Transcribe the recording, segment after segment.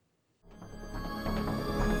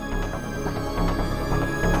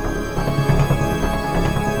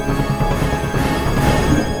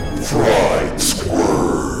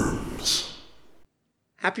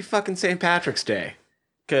happy fucking St. Patrick's Day.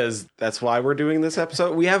 Because that's why we're doing this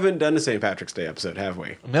episode. We haven't done a St. Patrick's Day episode, have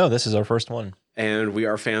we? No, this is our first one. And we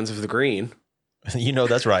are fans of the green. You know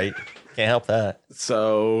that's right. Can't help that.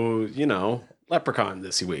 So, Leprechaun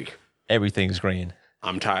this week. Everything's green.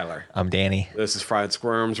 I'm Tyler. I'm Danny. This is Fried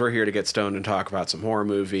Squirms. We're here to get stoned and talk about some horror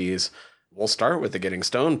movies. We'll start with the getting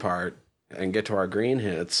stoned part and get to our green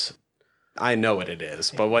hits. I know what it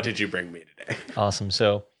is, but what did you bring me today? Awesome.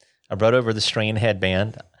 So I brought over the Strain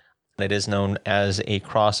headband. It is known as a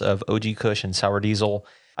cross of OG Kush and Sour Diesel.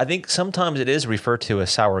 I think sometimes it is referred to as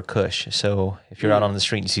Sour Kush. So if you're out on the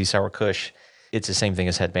street and you see Sour Kush, it's the same thing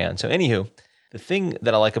as headband. So anywho, the thing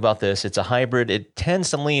that I like about this, it's a hybrid. It tends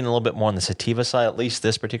to lean a little bit more on the sativa side, at least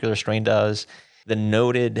this particular strain does. The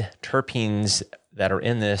noted terpenes that are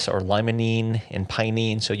in this are limonene and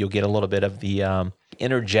pinene, so you'll get a little bit of the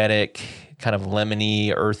energetic, kind of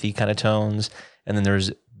lemony, earthy kind of tones. And then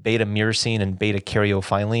there's beta-myrcene and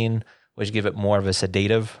beta-caryophyllene, which give it more of a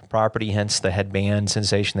sedative property, hence the headband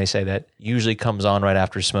sensation. They say that usually comes on right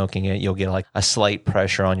after smoking it. You'll get like a slight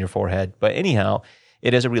pressure on your forehead. But anyhow,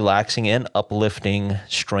 it is a relaxing and uplifting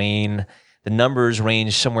strain. The numbers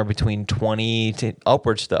range somewhere between 20 to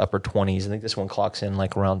upwards to the upper 20s. I think this one clocks in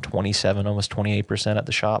like around 27, almost 28% at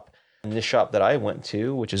the shop. And this shop that I went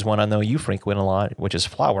to, which is one I know you frequent a lot, which is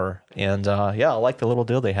Flower. And I like the little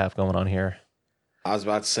deal they have going on here. I was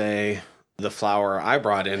about to say the flower I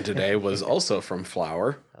brought in today was also from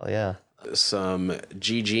Flower. Hell yeah. Some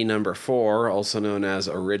GG number 4, also known as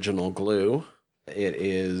Original Glue. It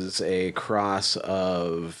is a cross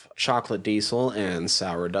of Chocolate Diesel and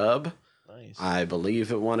Sour Dub. Nice. I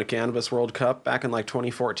believe it won a Cannabis World Cup back in like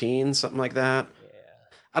 2014, something like that.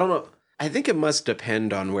 Yeah. I don't know. I think it must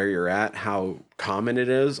depend on where you're at, how common it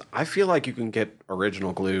is. I feel like you can get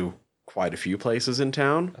Original Glue quite a few places in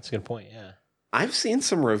town. That's a good point, yeah. I've seen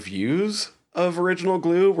some reviews of Original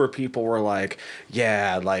Glue where people were like,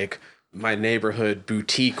 yeah, like my neighborhood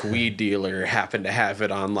boutique weed dealer happened to have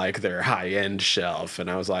it on like their high-end shelf. And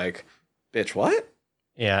I was like, bitch, what?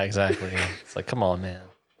 Yeah, exactly. It's like, come on, man.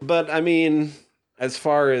 But I mean, as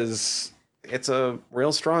far as it's a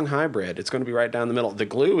real strong hybrid, it's going to be right down the middle. The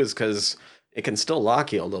glue is because it can still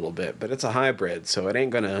lock you a little bit, but it's a hybrid, so it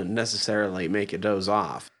ain't going to necessarily make you doze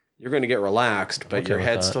off. You're going to get relaxed, but your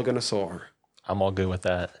head's still going to soar. I'm all good with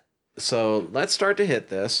that. So let's start to hit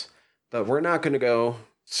this, but we're not going to go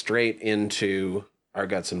straight into our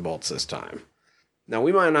guts and bolts this time. Now,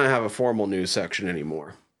 we might not have a formal news section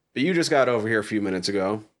anymore, but you just got over here a few minutes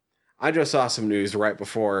ago. I just saw some news right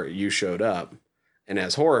before you showed up, and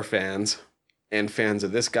as horror fans and fans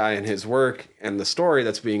of this guy and his work and the story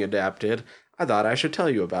that's being adapted, I thought I should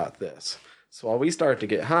tell you about this. So while we start to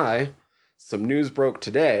get high, some news broke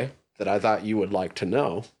today that I thought you would like to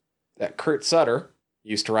know. That Kurt Sutter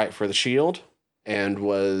used to write for The Shield and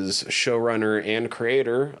was showrunner and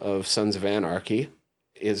creator of Sons of Anarchy,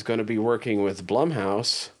 is going to be working with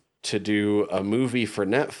Blumhouse to do a movie for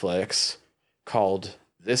Netflix called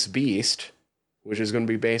This Beast, which is going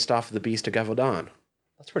to be based off of The Beast of Gavaldon.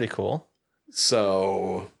 That's pretty cool.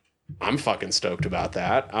 So I'm fucking stoked about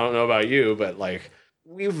that. I don't know about you, but like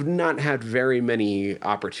we've not had very many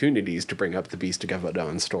opportunities to bring up the Beast of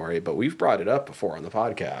Gavaldon story, but we've brought it up before on the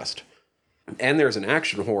podcast. And there's an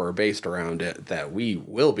action horror based around it that we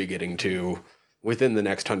will be getting to within the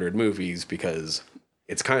next 100 movies because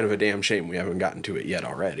it's kind of a damn shame we haven't gotten to it yet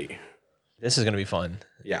already. This is going to be fun.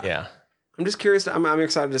 Yeah. I'm just curious. I'm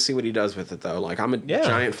excited to see what he does with it, though. Like, I'm a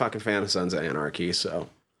giant fucking fan of Sons of Anarchy, so.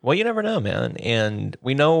 Well, you never know, man. And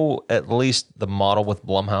we know at least the model with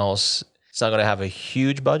Blumhouse, it's not going to have a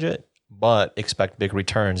huge budget, but expect big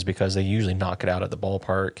returns because they usually knock it out at the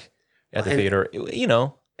ballpark, at the theater,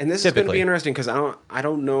 And this is going to be interesting because I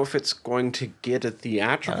don't know if it's going to get a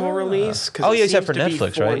theatrical release. Oh, yeah, except for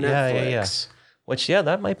Netflix, right? Yeah. Which,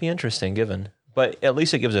 that might be interesting given. But at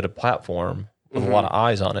least it gives it a platform with a lot of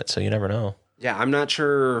eyes on it, so you never know. Yeah, I'm not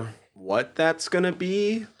sure what that's going to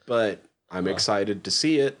be, but I'm excited to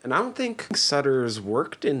see it. And I don't think Sutter's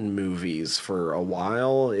worked in movies for a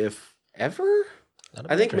while, if ever.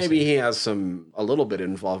 I think maybe he has a little bit of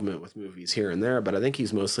involvement with movies here and there, but I think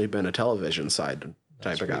he's mostly been a television side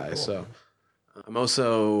type of guy. Cool. So I'm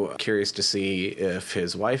also curious to see if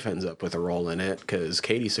his wife ends up with a role in it because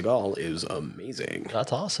Katie Sagal is amazing.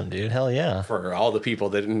 That's awesome, dude. Hell yeah. For all the people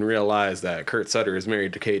that didn't realize that Kurt Sutter is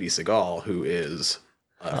married to Katie Sagal, who is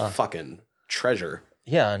a fucking treasure.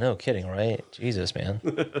 Yeah, no kidding, right? Jesus, man.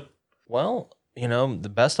 Well,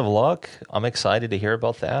 the best of luck. I'm excited to hear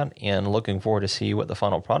about that and looking forward to see what the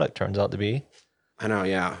final product turns out to be. I know,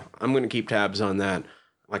 yeah. I'm going to keep tabs on that.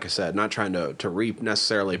 like I said, not trying to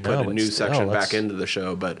necessarily put No, a but news still, section that's back into the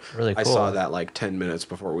show, but really I cool. saw that like 10 minutes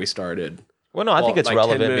before we started. Well, no, I think it's like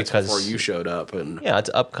relevant 10 minutes because before you showed up. And yeah, it's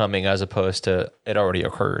upcoming as opposed to it already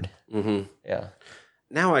occurred. Mhm. Yeah.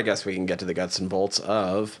 Now I guess we can get to the guts and bolts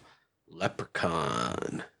of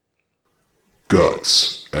Leprechaun.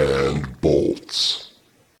 Guts and bolts.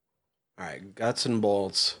 All right, guts and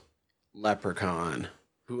bolts, Leprechaun.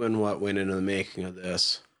 Who and what went into the making of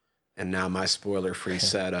this? And now my spoiler-free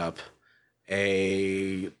setup.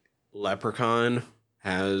 A leprechaun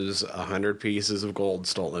has 100 pieces of gold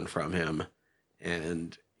stolen from him,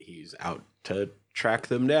 and he's out to track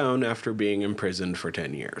them down after being imprisoned for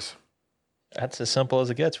 10 years. That's as simple as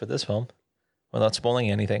it gets for this film, without spoiling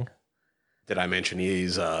anything. Did I mention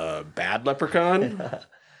he's a bad leprechaun?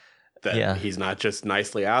 That Yeah. he's not just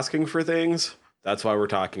nicely asking for things? That's why we're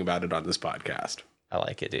talking about it on this podcast. I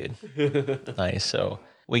like it, dude. Nice. So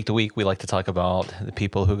week to week, we like to talk about the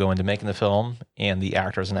people who go into making the film and the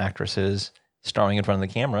actors and actresses starring in front of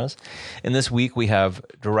the cameras. And this week, we have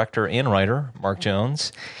director and writer Mark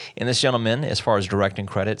Jones. And this gentleman, as far as directing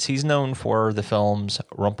credits, he's known for the films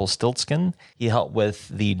Rumpelstiltskin. He helped with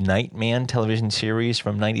the Nightman television series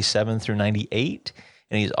from 97 through 98.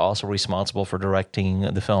 And he's also responsible for directing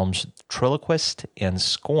the films Triloquist and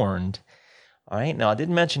Scorned. All right. Now, I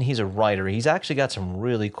didn't mention he's a writer. He's actually got some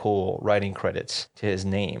really cool writing credits to his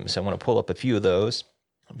name. So I'm going to pull up a few of those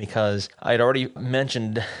because I had already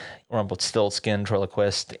mentioned Rumpelstiltskin,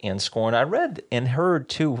 Triloquist, and Scorn. I read and heard,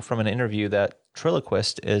 too, from an interview that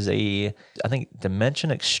Triloquist is I think,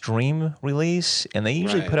 Dimension Extreme release, and they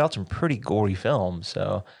usually put out some pretty gory films.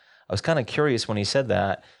 So I was kind of curious when he said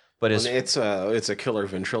that. But it's a killer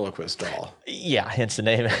ventriloquist doll. Yeah, hence the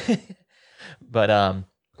name. But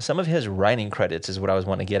some of his writing credits is what I was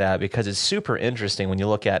wanting to get at because it's super interesting when you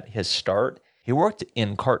look at his start. He worked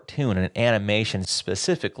in cartoon and animation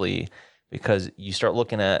specifically because you start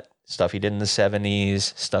looking at stuff he did in the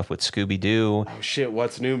 70s, stuff with Scooby-Doo. Oh, shit,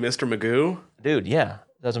 what's new, Mr. Magoo? Dude, yeah,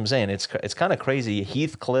 that's what I'm saying. It's kind of crazy.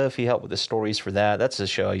 Heathcliff, he helped with the stories for that. That's a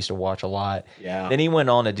show I used to watch a lot. Yeah. Then he went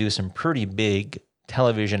on to do some pretty big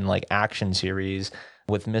television like action series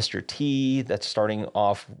with Mr. T. That's starting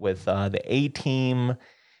off with the A-Team.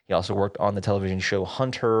 He also worked on the television show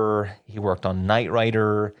Hunter. He worked on Knight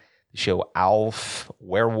Rider, the show Alf,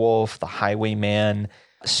 Werewolf, The Highwayman,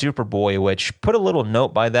 Superboy, which put a little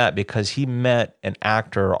note by that because he met an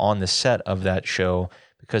actor on the set of that show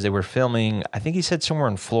because they were filming, I think he said somewhere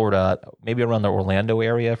in Florida, maybe around the Orlando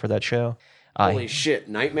area for that show. Holy shit,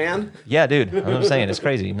 Nightman? Yeah, dude. That's what I'm saying. It's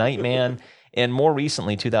crazy. Nightman. And more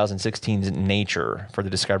recently, 2016's Nature for the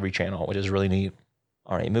Discovery Channel, which is really neat.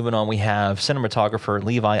 All right, moving on, we have cinematographer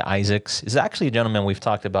Levi Isaacs. This is actually a gentleman we've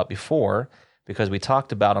talked about before because we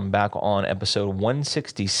talked about him back on episode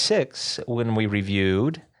 166 when we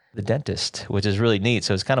reviewed The Dentist, which is really neat.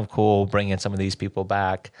 So it's kind of cool bringing some of these people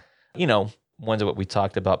back, you know, ones of what we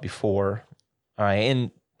talked about before. All right,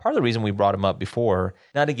 and part of the reason we brought him up before,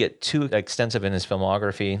 not to get too extensive in his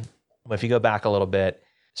filmography, but if you go back a little bit,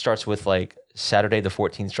 starts with like Saturday the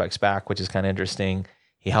 14th Strikes Back, which is kind of interesting.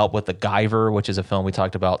 He helped with The Guyver, which is a film we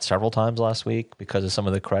talked about several times last week because of some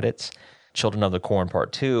of the credits. Children of the Corn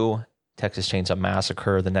Part 2, Texas Chainsaw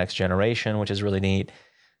Massacre, The Next Generation, which is really neat.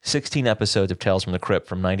 16 episodes of Tales from the Crypt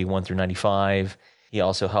from 91 through 95. He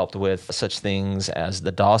also helped with such things as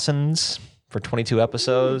The Dawsons for 22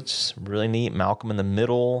 episodes. Really neat. Malcolm in the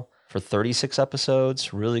Middle for 36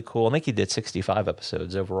 episodes. Really cool. I think he did 65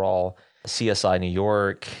 episodes overall. CSI New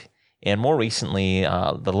York. And more recently,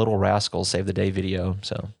 the Little Rascals Save the Day video.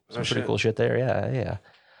 So some pretty cool shit there. Yeah.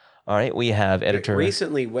 All right, we have editor.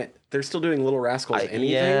 Recently, they're still doing Little Rascals anything?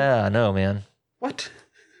 Yeah, I know, man. What?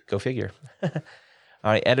 Go figure. All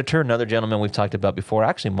right, editor, another gentleman we've talked about before,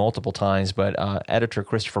 actually multiple times, but editor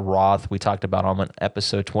Christopher Roth, we talked about him on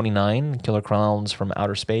episode 29, Killer Clowns from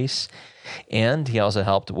Outer Space. And he also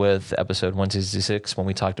helped with episode 166 when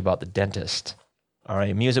we talked about The Dentist. All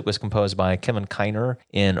right, music was composed by Kevin Kiner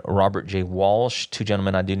and Robert J. Walsh, two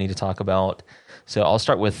gentlemen I do need to talk about. So I'll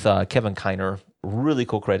start with Kevin Kiner. Really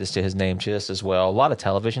cool credits to his name just as well. A lot of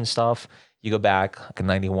television stuff. You go back in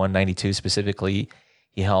 91, 92 specifically,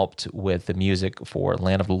 he helped with the music for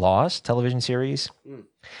Land of the Lost television series.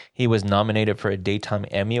 He was nominated for a Daytime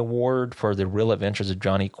Emmy Award for The Real Adventures of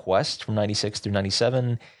Johnny Quest from 96 through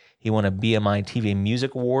 97. He won a BMI TV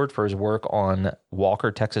Music Award for his work on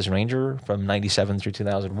Walker, Texas Ranger from 97 through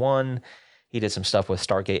 2001. He did some stuff with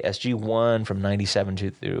Stargate SG-1 from 97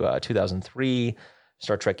 through 2003,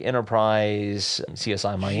 Star Trek Enterprise,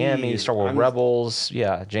 CSI Miami, Star Wars Rebels,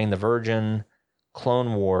 Jane the Virgin,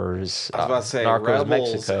 Clone Wars, I was about to say Narcos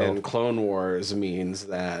Rebels Mexico. and Clone Wars means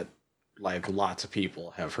that like lots of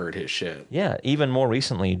people have heard his shit. Yeah, even more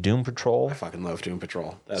recently, Doom Patrol. I fucking love Doom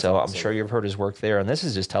Patrol. That's So awesome. I'm sure you've heard his work there. And this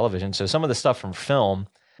is just television. So some of the stuff from film,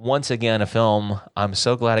 once again, a film, I'm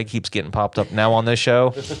so glad it keeps getting popped up now on this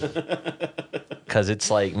show. Because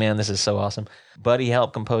it's like, man, this is so awesome. But he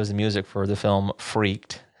helped compose the music for the film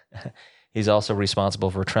Freaked. He's also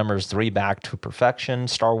responsible for Tremors 3, Back to Perfection,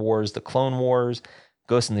 Star Wars, The Clone Wars,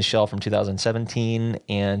 Ghost in the Shell from 2017,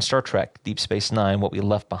 and Star Trek, Deep Space Nine, What We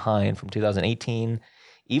Left Behind from 2018.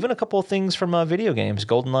 Even a couple of things from video games,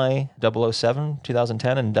 GoldenEye 007,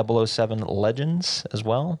 2010, and 007 Legends as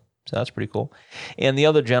well. So that's pretty cool. And the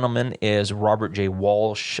other gentleman is Robert J.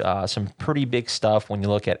 Walsh. Some pretty big stuff when you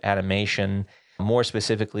look at animation, more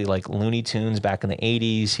specifically like Looney Tunes back in the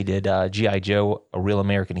 80s. He did G.I. Joe, A Real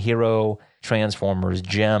American Hero, Transformers,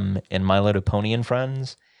 Gem, and My Little Pony and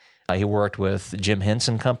Friends. He worked with Jim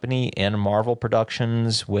Henson Company and Marvel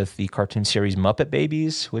Productions with the cartoon series Muppet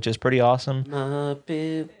Babies, which is pretty awesome.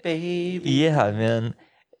 Muppet Baby. Yeah, man.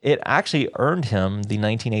 It actually earned him the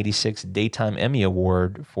 1986 Daytime Emmy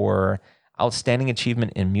Award for Outstanding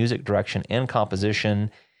Achievement in Music Direction and Composition.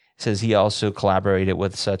 It says he also collaborated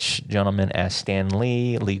with such gentlemen as Stan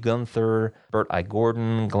Lee, Lee Gunther, Bert I.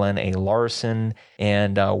 Gordon, Glenn A. Larson,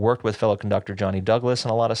 and worked with fellow conductor Johnny Douglas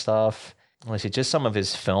on a lot of stuff. Let's see, just some of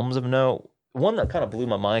his films of note. One that kind of blew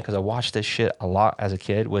my mind because I watched this shit a lot as a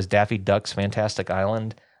kid was Daffy Duck's Fantastic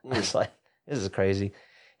Island. I was like, this is crazy.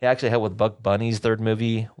 He actually helped with Bugs Bunny's third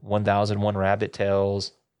movie, 1001 Rabbit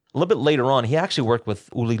Tales. A little bit later on, he actually worked with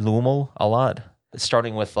Uli Lumel a lot,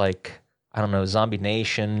 starting with Zombie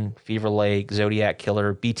Nation, Fever Lake, Zodiac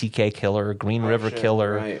Killer, BTK Killer, Green River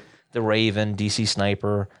Killer, right. The Raven, DC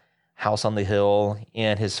Sniper, House on the Hill,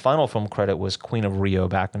 and his final film credit was Queen of Rio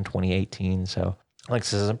back in 2018. So, like I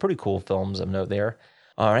said, some pretty cool films of note there.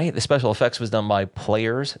 All right, the special effects was done by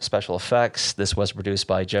Players Special Effects. This was produced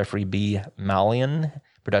by Jeffrey B. Mallion.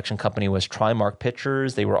 Production company was Trimark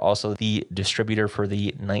Pictures. They were also the distributor for the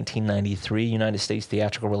 1993 United States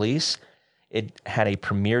theatrical release. It had a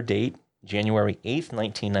premiere date, January 8th,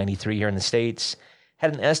 1993 here in the States.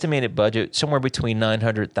 Had an estimated budget somewhere between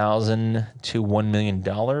 $900,000 to $1 million,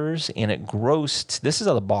 and it grossed, this is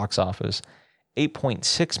at the box office,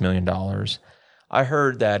 $8.6 million. I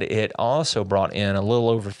heard that it also brought in a little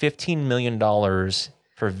over $15 million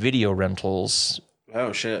for video rentals.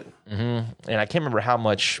 Oh, shit. Mm-hmm. And I can't remember how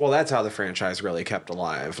much. Well, that's how the franchise really kept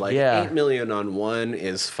alive. Like, yeah. $8 million on one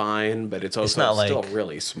is fine, but it's also still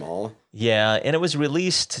really small. Yeah, and it was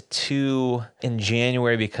released in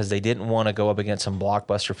January because they didn't want to go up against some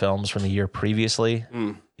blockbuster films from the year previously,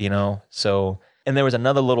 so... And there was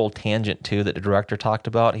another little tangent, too, that the director talked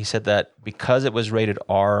about. He said that because it was rated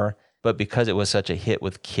R, but because it was such a hit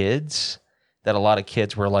with kids, that a lot of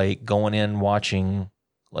kids were, like, going in watching...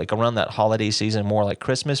 like around that holiday season, more like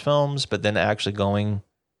Christmas films, but then actually going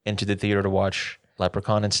into the theater to watch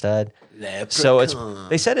Leprechaun instead. So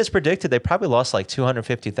they said it's predicted they probably lost like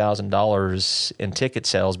 $250,000 in ticket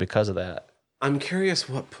sales because of that. I'm curious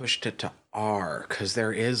what pushed it to R, because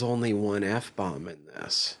there is only one F-bomb in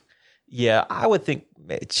this. Yeah, I would think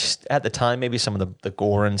just at the time, maybe some of the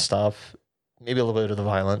gore and stuff, maybe a little bit of the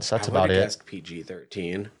violence. That's about it. I guessed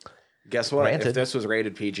PG-13. Guess what? Granted, if this was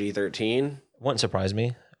rated PG-13... wouldn't surprise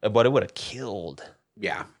me, but it would have killed.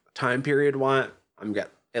 Yeah. Time period, what? I'm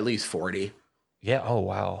got at least 40. Yeah. Oh,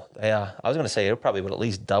 wow. Yeah. I was going to say it probably would at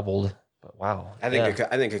least doubled, but wow. I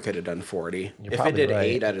think it could have done 40. If it did right.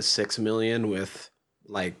 8 out of 6 million with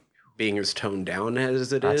like being as toned down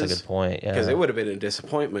as it is. That's a good point. Yeah. Because it would have been a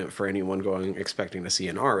disappointment for anyone expecting to see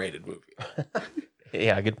an R-rated movie.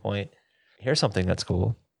 Yeah. Good point. Here's something that's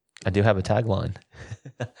cool. I do have a tagline.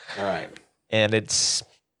 All right. And it's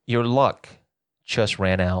your luck just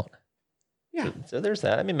ran out. Yeah. So there's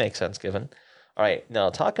that. I mean, makes sense given. All right. Now,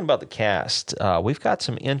 talking about the cast, we've got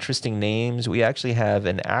some interesting names. We actually have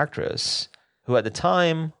an actress who at the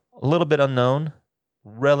time, a little bit unknown,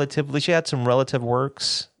 relatively, she had some relative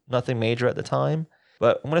works, nothing major at the time.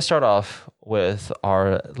 But I'm going to start off with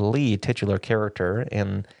our lead titular character,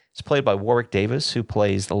 and it's played by Warwick Davis, who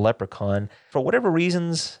plays the Leprechaun. For whatever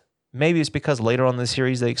reasons, maybe it's because later on in the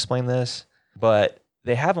series they explain this, but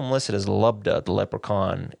they have him listed as Lubda, the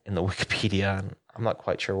Leprechaun, in the Wikipedia. I'm not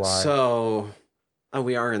quite sure why. So,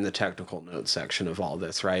 we are in the technical notes section of all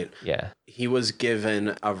this, right? Yeah. He was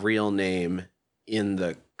given a real name in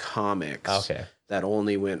the comics that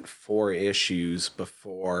only went 4 issues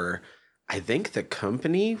before I think the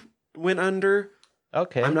company went under.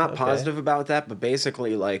 Okay. I'm not positive about that, but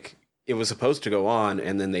basically, like, it was supposed to go on,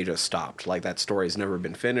 and then they just stopped. Like, that story's never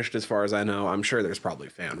been finished, as far as I know. I'm sure there's probably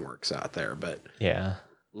fan works out there, but yeah,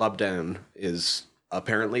 Lubdan is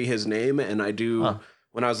apparently his name, and I do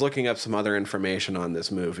when I was looking up some other information on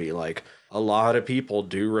this movie, like a lot of people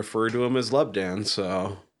do refer to him as Lubdan,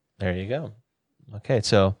 so There you go. Okay,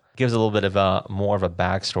 so gives a little bit of more of a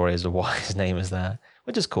backstory as to why his name is that,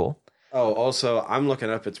 which is cool. Oh, also, I'm looking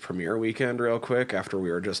up its premiere weekend real quick after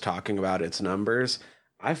we were just talking about its numbers.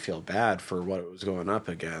 I feel bad for what it was going up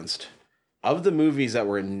against. Of the movies that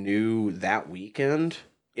were new that weekend,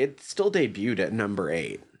 it still debuted at number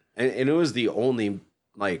 8. And it was the only,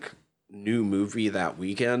 like, new movie that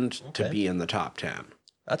weekend to be in the top 10.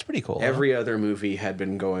 That's pretty cool. Every other movie had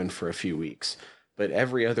been going for a few weeks, but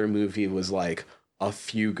every other movie was like A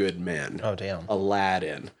Few Good Men, Oh, damn.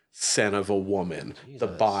 Aladdin, Son of a Woman, The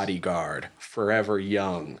Bodyguard, Forever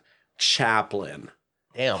Young, Chaplin,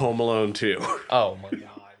 Damn. Home Alone 2. Oh, my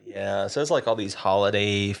God. Yeah, so it's like all these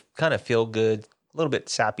holiday, kind of feel-good, a little bit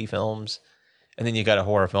sappy films. And then you got a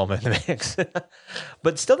horror film in the mix.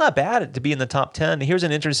 But still not bad to be in the top 10. Here's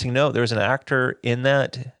an interesting note. There's an actor in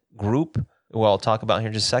that group, who I'll talk about here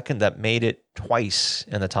in just a second, that made it twice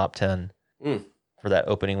in the top 10 for that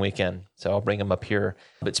opening weekend. So I'll bring him up here.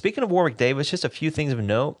 But speaking of Warwick Davis, just a few things of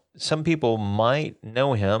note. Some people might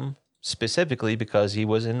know him specifically because he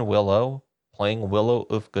was in Willow, playing Willow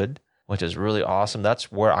Ufgood, which is really awesome.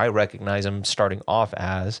 That's where I recognize him starting off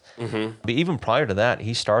as. Mm-hmm. But even prior to that,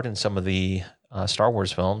 he starred in some of the Star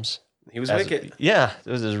Wars films. He was wicked. Yeah,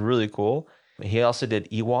 this is really cool. He also did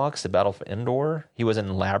Ewoks, The Battle for Endor. He was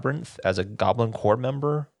in Labyrinth as a Goblin Corps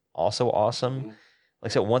member. Also awesome. Mm-hmm.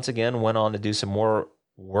 Like I said, once again, went on to do some more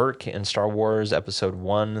work in Star Wars Episode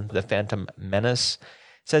 1, The Phantom Menace.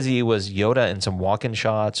 Says he was Yoda in some walk-in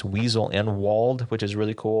shots, Weasel and Wald, which is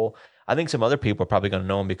really cool. I think some other people are probably going to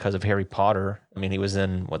know him because of Harry Potter. I mean, he was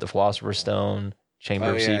in, The Philosopher's Stone,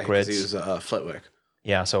 Chamber of Secrets. He was Flitwick.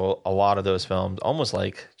 Yeah, so a lot of those films, almost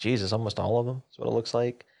like, Jesus, almost all of them is what it looks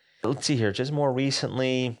like. Let's see here, just more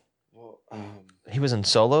recently, he was in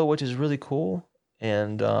Solo, which is really cool,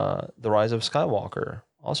 and The Rise of Skywalker,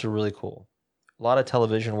 also really cool. A lot of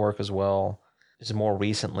television work as well. Just more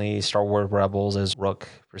recently, Star Wars Rebels as Rook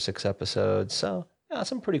for 6 episodes. So, yeah,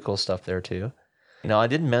 some pretty cool stuff there too. You know, I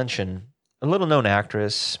did mention a little-known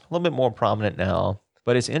actress, a little bit more prominent now,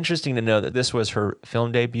 but it's interesting to know that this was her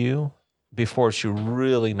film debut before she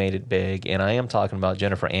really made it big. And I am talking about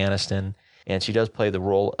Jennifer Aniston, and she does play the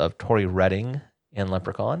role of Tori Redding in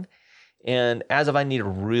Leprechaun. And as if I need to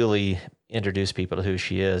really introduce people to who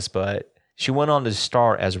she is, but she went on to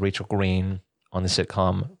star as Rachel Green on the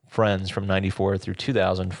sitcom Friends from 94 through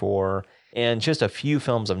 2004. And just a few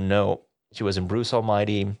films of note. She was in Bruce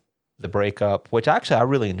Almighty, The Breakup, which actually I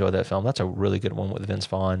really enjoyed that film. That's a really good one with Vince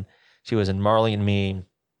Vaughn. She was in Marley and Me,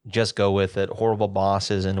 Just Go With It, Horrible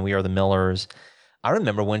Bosses, and We Are the Millers. I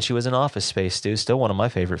remember when she was in Office Space, too. Still one of my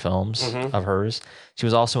favorite films of hers. She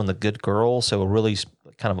was also in The Good Girl, so a really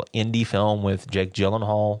kind of indie film with Jake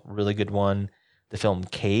Gyllenhaal, really good one. The film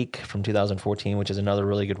Cake from 2014, which is another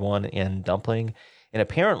really good one, and Dumpling. And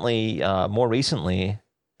apparently, more recently,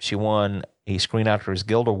 she won a Screen Actors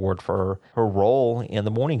Guild Award for her role in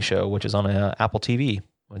The Morning Show, which is on Apple TV,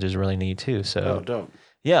 which is really neat, too. So, dope.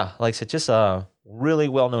 Yeah, like I said, just a really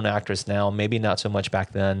well-known actress now, maybe not so much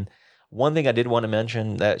back then. One thing I did want to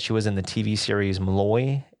mention, that she was in the TV series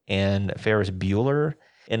Malloy and Ferris Bueller.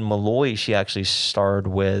 In Malloy, she actually starred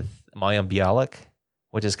with Mayim Bialik,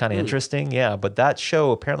 which is kind of interesting. Yeah, but that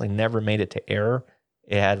show apparently never made it to air.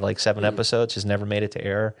 It had like 7 episodes, just never made it to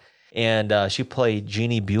air. And she played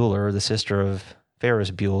Jeannie Bueller, the sister of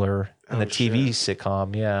Ferris Bueller, in the TV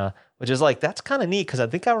sitcom. Yeah, which is like, that's kind of neat because I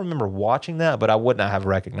think I remember watching that, but I would not have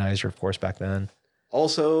recognized her, of course, back then.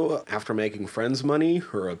 Also, after making Friends money,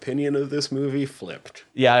 her opinion of this movie flipped.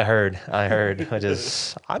 Yeah, I heard. Which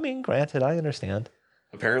is, I mean, granted, I understand.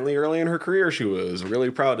 Apparently, early in her career, she was really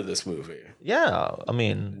proud of this movie. Yeah, I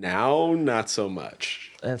mean, now, not so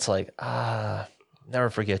much. It's like, never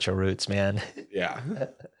forget your roots, man. Yeah.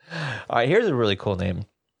 All right, here's a really cool name,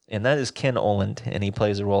 and that is Ken Oland, and he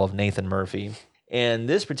plays the role of Nathan Murphy. And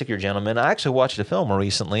this particular gentleman, I actually watched a film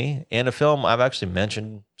recently, and a film I've actually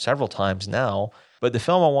mentioned several times now, but the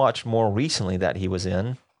film I watched more recently that he was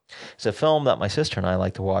in, it's a film that my sister and I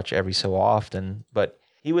like to watch every so often, but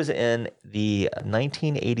he was in the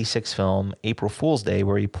 1986 film April Fool's Day,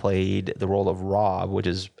 where he played the role of Rob, which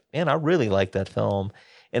is, man, I really like that film.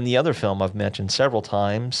 And the other film I've mentioned several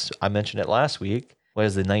times, I mentioned it last week,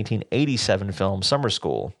 was the 1987 film Summer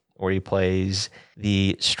School, where he plays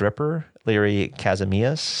the stripper, Larry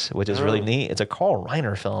Kazamias, which is really neat. It's a Carl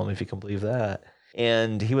Reiner film, if you can believe that.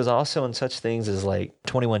 And he was also in such things as like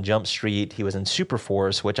 21 Jump Street. He was in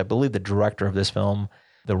Superforce, which I believe the director of this film,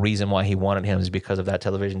 the reason why he wanted him is because of that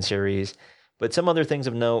television series. But some other things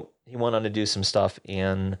of note, he went on to do some stuff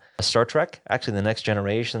in Star Trek, actually The Next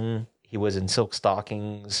Generation. He was in Silk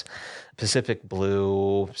Stockings, Pacific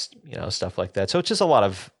Blue, stuff like that. So it's just a lot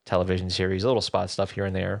of television series, little spot stuff here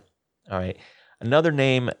and there. All right. Another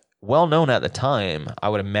name well known at the time, I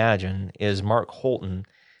would imagine, is Mark Holton.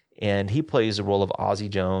 And he plays the role of Ozzie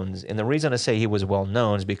Jones. And the reason I say he was well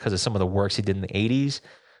known is because of some of the works he did in the 80s.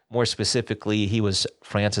 More specifically, he was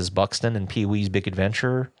Francis Buxton in Pee-wee's Big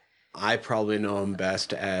Adventure. I probably know him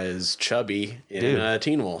best as Chubby in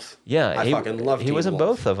Teen Wolf. Yeah. I fucking love Teen Wolf. He was in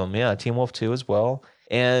both of them. Yeah, Teen Wolf 2 as well.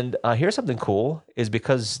 And here's something cool, is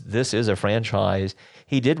because this is a franchise,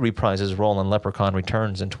 he did reprise his role in Leprechaun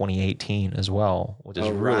Returns in 2018 as well, which is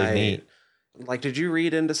really neat. Like, did you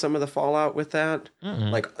read into some of the fallout with that?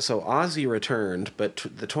 Mm-mm. Like, so Ozzy returned, but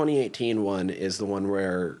the 2018 one is the one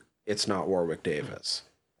where it's not Warwick Davis.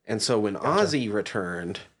 And so when Ozzy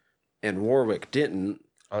returned and Warwick didn't,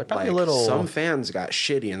 some fans got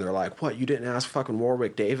shitty and they're like, what, you didn't ask fucking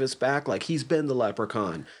Warwick Davis back? Like, he's been the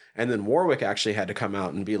Leprechaun. And then Warwick actually had to come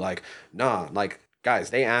out and be like, nah, like, guys,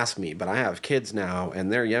 they asked me, but I have kids now and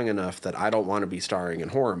they're young enough that I don't want to be starring in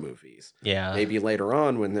horror movies. Yeah. Maybe later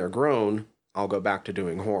on when they're grown, I'll go back to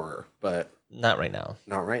doing horror, but not right now.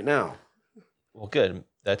 Not right now. Well, good.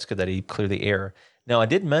 That's good that he cleared the air. Now, I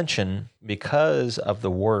did mention, because of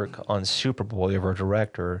the work on Superboy of our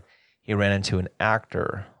director, he ran into an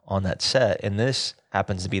actor on that set, and this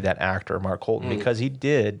happens to be that actor, Mark Holton, because he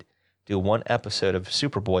did do one episode of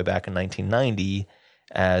Superboy back in 1990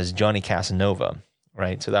 as Johnny Casanova,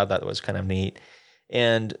 right? So that was kind of neat.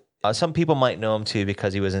 And some people might know him, too,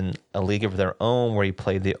 because he was in A League of Their Own, where he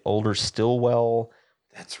played the older Stillwell.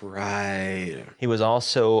 That's right. He was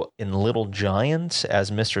also in Little Giants as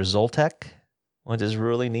Mr. Zoltek, which is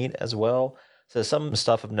really neat as well. So some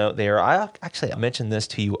stuff of note there. I mentioned this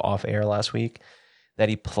to you off air last week, that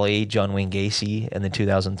he played John Wayne Gacy in the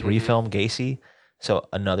 2003 film Gacy. So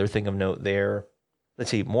another thing of note there. Let's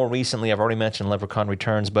see, more recently, I've already mentioned Leprechaun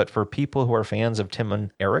Returns, but for people who are fans of Tim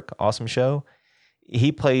and Eric, awesome show,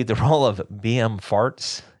 he played the role of BM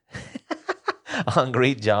Farts on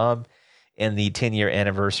Great Job in the 10-year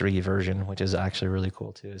anniversary version, which is actually really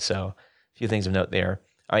cool too. So a few things of note there.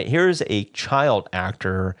 All right, here's a child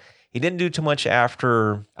actor. He didn't do too much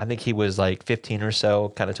after, I think he was like 15 or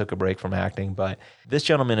so, kind of took a break from acting. But this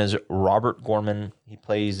gentleman is Robert Gorman. He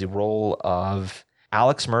plays the role of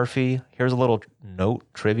Alex Murphy. Here's a little note,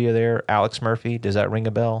 trivia there. Alex Murphy, does that ring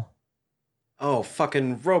a bell? Oh,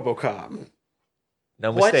 fucking RoboCop.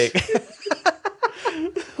 No mistake.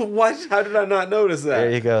 What? How did I not notice that?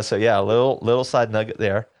 There you go. So yeah, a little side nugget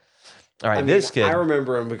there. All right, this kid. I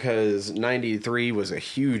remember him because 93 was a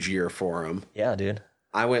huge year for him. Yeah, dude.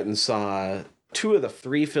 I went and saw 2 of the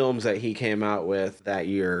 3 films that he came out with that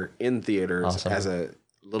year in theaters as a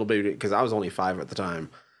little baby, because I was only 5 at the time,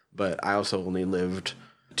 but I also only lived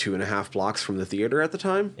 2.5 blocks from the theater at the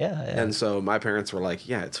time. Yeah. And so my parents were like,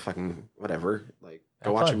 yeah, it's fucking whatever. Like,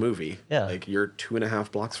 go watch a movie. Yeah. Like, you're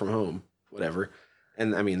 2.5 blocks from home, whatever.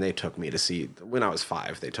 And I mean, they took me to see, when I was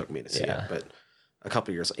 5, they took me to see it, but a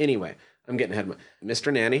couple years. Anyway, I'm getting ahead of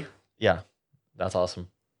Mr. Nanny. Yeah. That's awesome.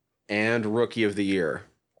 And Rookie of the Year,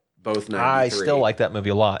 both 93. I still like that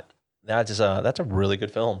movie a lot. That's a really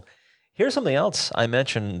good film. Here's something else. I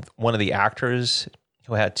mentioned one of the actors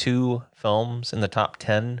who had 2 films in the top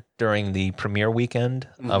 10 during the premiere weekend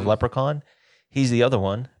of Leprechaun. He's the other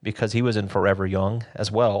one because he was in Forever Young as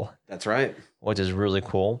well. That's right. Which is really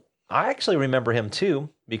cool. I actually remember him too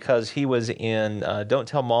because he was in Don't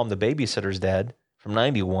Tell Mom the Babysitter's Dead from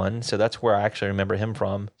 91. So that's where I actually remember him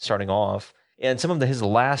from starting off. And some of his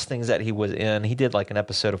last things that he was in, he did like an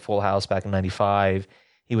episode of Full House back in 95.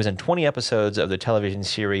 He was in 20 episodes of the television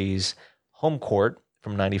series Home Court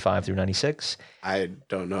from 95 through 96. I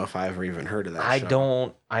don't know if I ever even heard of that I show.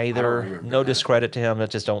 Don't either. No discredit to him. I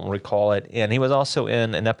just don't recall it. And he was also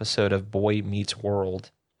in an episode of Boy Meets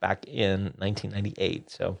World back in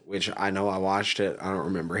 1998. So, which I know I watched it. I don't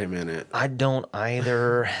remember him in it. I don't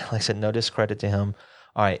either. Like I said, no discredit to him.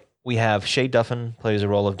 All right. We have Shay Duffin plays the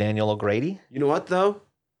role of Daniel O'Grady. You know what, though?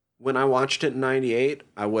 When I watched it in 98,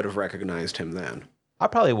 I would have recognized him then. I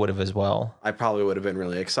probably would have as well. I probably would have been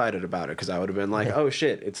really excited about it because I would have been like, oh,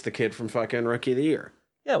 shit, it's the kid from fucking Rookie of the Year.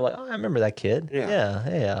 Yeah, well, I remember that kid.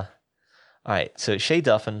 Yeah. All right, so Shay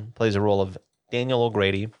Duffin plays the role of Daniel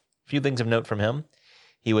O'Grady. A few things of note from him.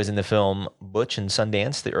 He was in the film Butch and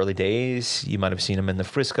Sundance, the early days. You might have seen him in The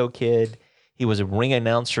Frisco Kid. He was a ring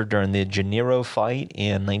announcer during the Gennaro fight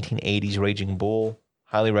in 1980's Raging Bull.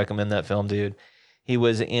 Highly recommend that film, dude. He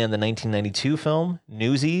was in the 1992 film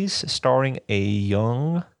Newsies, starring a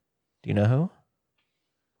young, do you know who?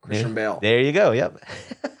 Christian Bale. There you go, yep.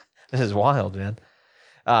 This is wild, man.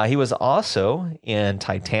 He was also in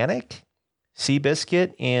Titanic,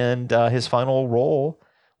 Seabiscuit, and his final role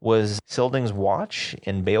was Silding's Watch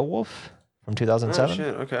in Beowulf from 2007. Oh,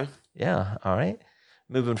 shit. Okay. Yeah, all right.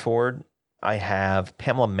 Moving forward, I have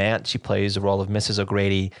Pamela Mant. She plays the role of Mrs.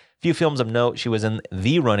 O'Grady. Few films of note. She was in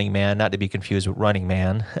The Running Man, not to be confused with Running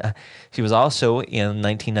Man. She was also in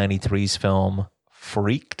 1993's film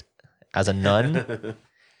Freaked as a nun.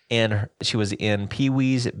 And she was in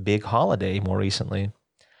Pee-wee's Big Holiday more recently.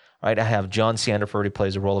 All right, I have John Sandiford, who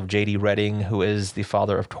plays the role of J.D. Redding, who is the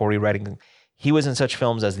father of Tori Redding. He was in such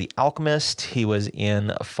films as The Alchemist. He was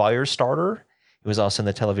in Firestarter. He was also in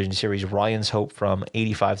the television series Ryan's Hope from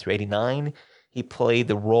 85 through 89. He played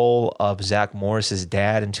the role of Zach Morris's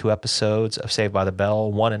dad in 2 episodes of Saved by the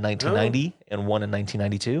Bell, one in 1990 and one in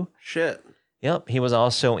 1992. Shit. Yep. He was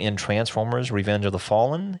also in Transformers Revenge of the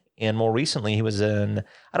Fallen. And more recently, he was in,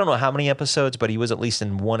 I don't know how many episodes, but he was at least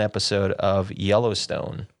in 1 episode of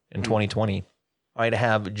Yellowstone in 2020. All right, I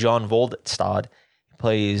have John Voldstad. He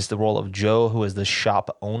plays the role of Joe, who is the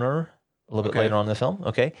shop owner a little bit later on in the film.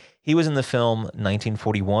 Okay. He was in the film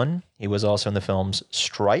 1941. He was also in the films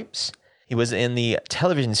Stripes. He was in the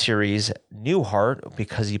television series Newhart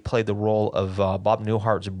because he played the role of Bob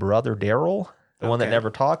Newhart's brother, Daryl, the one that never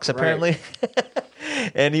talks, apparently.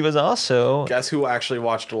 Right. And he was also... Guess who actually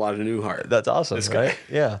watched a lot of Newhart? That's awesome, this guy. Right?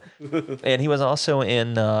 Yeah. And he was also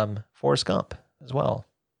in Forrest Gump as well.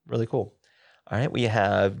 Really cool. All right, we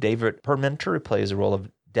have David Permenter, who plays the role of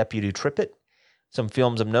Deputy Trippett. Some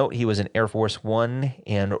films of note, he was in Air Force One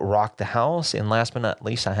and Rock the House. And last but not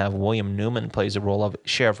least, I have William Newman, plays the role of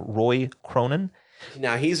Sheriff Roy Cronin.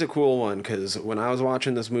 Now, he's a cool one, because when I was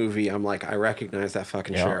watching this movie, I'm like, I recognize that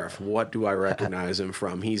fucking sheriff. What do I recognize him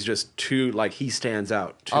from? He's just too, like, he stands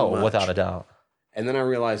out too much. Oh, without a doubt. And then I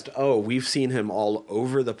realized, oh, we've seen him all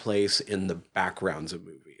over the place in the backgrounds of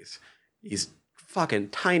movies. He's fucking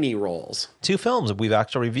tiny roles. 2 films we've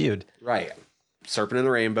actually reviewed. Right. Serpent in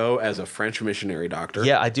the Rainbow as a French missionary doctor.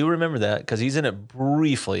 Yeah, I do remember that because he's in it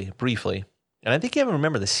briefly. And I think you even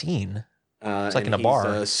remember the scene. It's like in a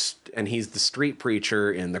bar. And he's the street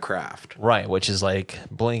preacher in The Craft. Right, which is like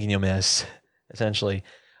blink and you'll miss, essentially.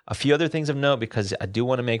 A few other things of note, because I do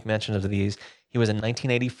want to make mention of these. He was in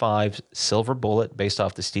 1985's Silver Bullet, based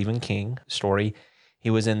off the Stephen King story. He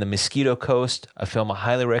was in The Mosquito Coast, a film I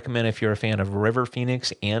highly recommend if you're a fan of River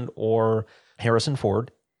Phoenix and or Harrison Ford.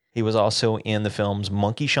 He was also in the films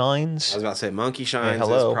Monkey Shines. I was about to say Monkey Shines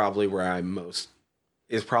is probably where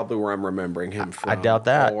I'm remembering him from. I doubt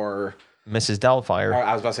that. Or Mrs. Doubtfire.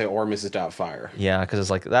 I was about to say, or Mrs. Doubtfire. Yeah, because it's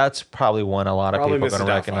like, that's probably one a lot of people are going to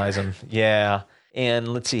recognize him. Yeah.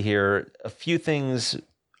 And let's see here. A few things,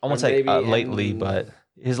 I won't say lately, but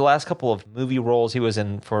his last couple of movie roles, he was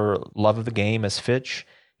in for Love of the Game as Fitch.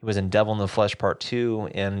 He was in Devil in the Flesh Part 2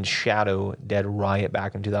 and Shadow, Dead Riot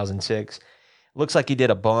back in 2006. Looks like he did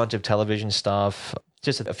a bunch of television stuff.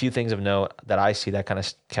 Just a few things of note that I see that kind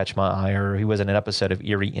of catch my eye. Or he was in an episode of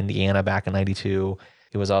Erie, Indiana back in 92.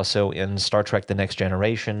 He was also in Star Trek The Next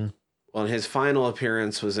Generation. Well, his final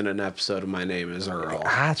appearance was in an episode of My Name is Earl.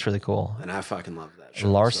 That's really cool. And I fucking love that show.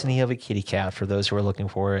 Larceny of a Kitty Cat, for those who are looking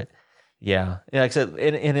for it. Yeah. Like I said,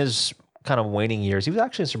 in his kind of waning years, he was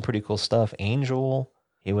actually in some pretty cool stuff. Angel.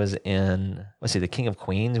 He was in, The King of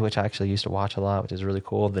Queens, which I actually used to watch a lot, which is really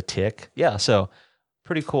cool. The Tick. Yeah, so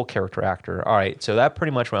pretty cool character actor. All right, so that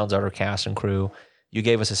pretty much rounds out our cast and crew. You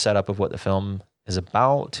gave us a setup of what the film is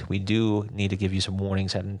about. We do need to give you some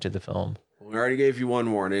warnings heading into the film. We already gave you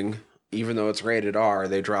one warning. Even though it's rated R,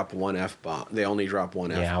 they drop one F-bomb. They only drop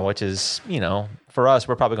one F-bomb. Yeah, which is, for us,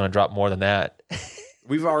 we're probably going to drop more than that.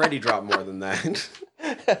 We've already dropped more than that.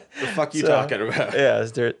 The fuck you talking about? Yeah,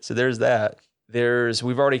 so there's that.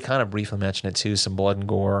 We've already kind of briefly mentioned it too, some blood and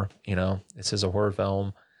gore. This is a horror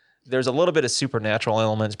film. There's a little bit of supernatural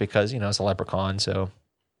elements because, it's a leprechaun, so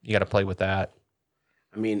you got to play with that.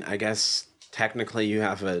 I mean, I guess technically you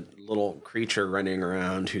have a little creature running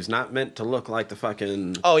around who's not meant to look like the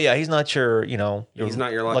fucking... Oh, yeah, he's not your, he's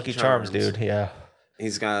not your Lucky Charms dude, yeah.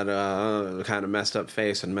 He's got a kind of messed up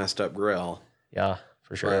face and messed up grill. Yeah,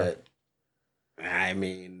 for sure. But, I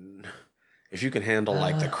mean... If you can handle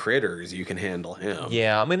the critters, you can handle him.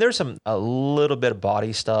 Yeah, I mean, there's a little bit of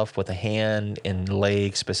body stuff with a hand and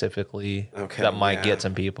leg specifically that might get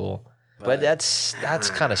some people, but that's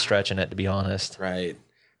kind of stretching it, to be honest. Right.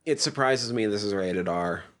 It surprises me this is rated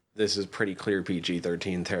R. This is pretty clear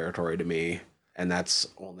PG-13 territory to me, and that's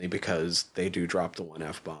only because they do drop the one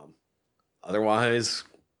F-bomb. Otherwise,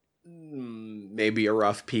 maybe a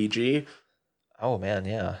rough PG. Oh man,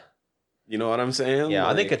 yeah. You know what I'm saying? Yeah,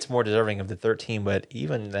 I think it's more deserving of the 13, but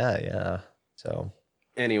even that, yeah. So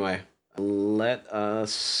anyway, let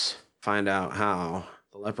us find out how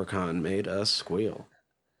the leprechaun made us squeal.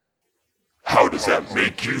 How does that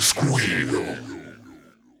make you squeal?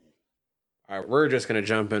 All right, we're just going to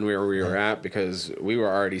jump in where we were at because we were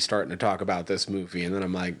already starting to talk about this movie. And then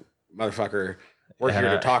I'm like, motherfucker, we're here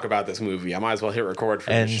to talk about this movie. I might as well hit record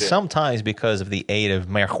for and this shit. sometimes because of the aid of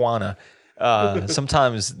marijuana,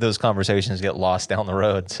 sometimes those conversations get lost down the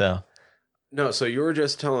road. So No, so you were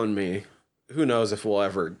just telling me, who knows if we'll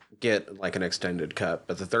ever get like an extended cut,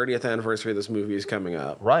 but the 30th anniversary of this movie is coming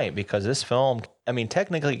up. right, because this film, I mean,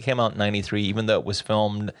 technically it came out in 93, even though it was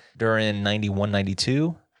filmed during 91,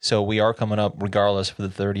 92. So we are coming up regardless for the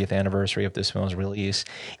 30th anniversary of this film's release.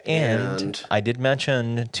 And I did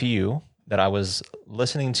mention to you that I was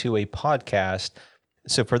listening to a podcast.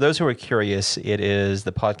 So for those who are curious, it is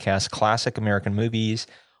the podcast Classic American Movies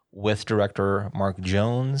with director Mark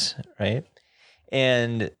Jones, right?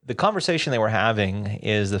 And the conversation they were having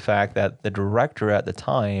is the fact that the director at the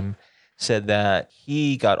time said that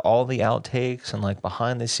he got all the outtakes and like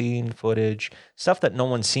behind the scene footage, stuff that no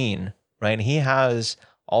one's seen, right? And he has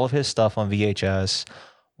all of his stuff on VHS,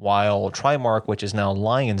 while Trimark, which is now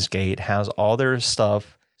Lionsgate, has all their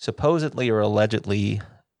stuff supposedly or allegedly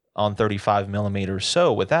on 35 millimeters.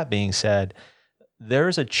 So with that being said,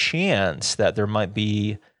 there's a chance that there might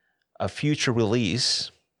be a future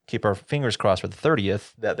release, keep our fingers crossed for the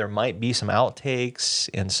 30th, that there might be some outtakes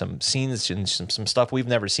and some scenes and some stuff we've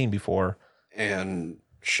never seen before. And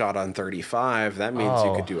shot on 35, that means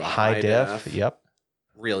you could do a high def. Yep.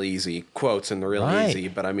 Real easy. Quotes in the real easy,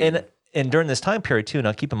 but I mean... And during this time period too,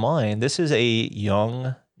 now keep in mind, this is a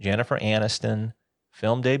young Jennifer Aniston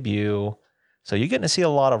film debut. So you're getting to see a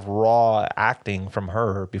lot of raw acting from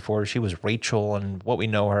her before she was Rachel and what we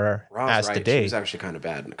know her as today. She was actually kind of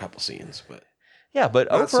bad in a couple scenes, but... Yeah,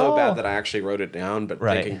 but not overall, so bad that I actually wrote it down, but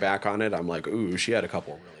thinking back on it, I'm like, ooh, she had a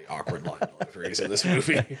couple really awkward line deliveries in this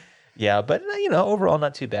movie. Yeah, but overall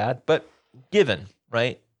not too bad. But given,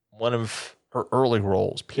 right, one of her early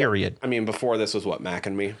roles, period. I mean, before this was what, Mac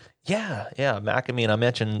and Me? Yeah, Mac and Me, and I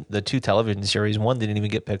mentioned the 2 television series. One didn't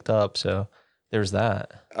even get picked up, so there's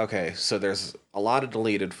that. Okay, so there's a lot of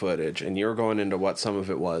deleted footage, and you're going into what some of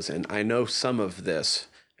it was, and I know some of this.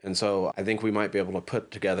 And so I think we might be able to put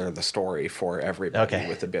together the story for everybody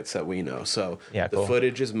with the bits that we know. So the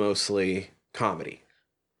footage is mostly comedy.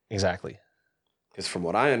 Exactly. Because from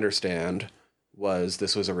what I understand,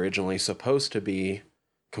 this was originally supposed to be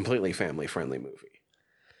completely family-friendly movie.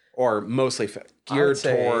 Or mostly geared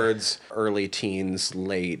towards early teens,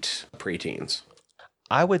 late preteens.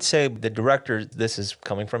 I would say the director, this is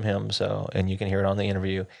coming from him, and you can hear it on the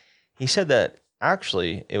interview. He said that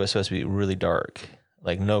actually it was supposed to be really dark.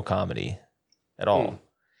 Like no comedy at all.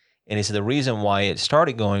 And he said the reason why it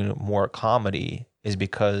started going more comedy is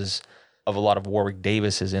because of a lot of Warwick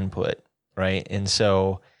Davis's input, right? And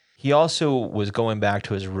so he also was going back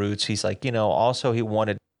to his roots. He's like, also he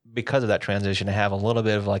wanted, because of that transition, to have a little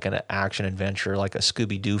bit of like an action adventure, like a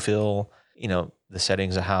Scooby-Doo feel, the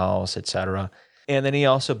settings of house, etc. And then he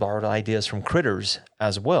also borrowed ideas from Critters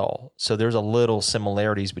as well. So there's a little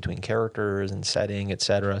similarities between characters and setting,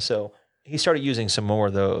 etc. So he started using some more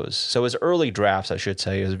of those. So his early drafts, I should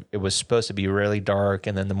say, it was supposed to be really dark,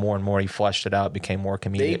 and then the more and more he fleshed it out, it became more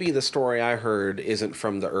comedic. Maybe the story I heard isn't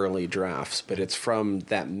from the early drafts, but it's from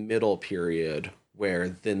that middle period where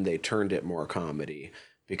then they turned it more comedy.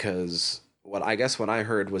 Because what I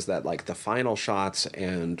heard was that like the final shots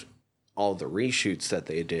and all the reshoots that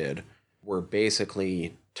they did were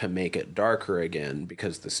basically to make it darker again,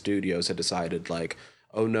 because the studios had decided like,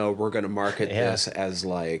 oh no, we're going to market this as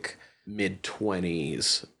like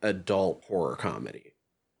mid-20s adult horror comedy.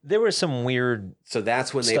 There was some weird So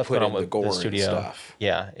that's when they put in the gore and stuff.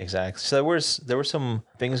 Yeah, exactly. So there were some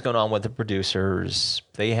things going on with the producers.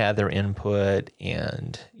 They had their input,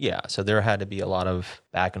 and so there had to be a lot of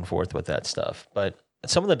back and forth with that stuff. But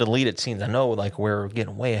some of the deleted scenes, I know like we're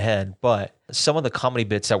getting way ahead, but some of the comedy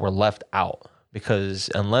bits that were left out, because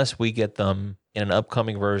unless we get them in an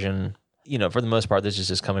upcoming version, for the most part, this is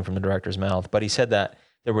just coming from the director's mouth. But he said that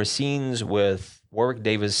there were scenes with Warwick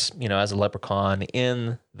Davis, as a leprechaun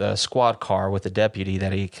in the squad car with the deputy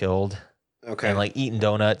that he killed. Okay. And like eating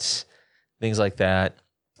donuts, things like that.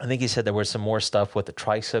 I think he said there was some more stuff with the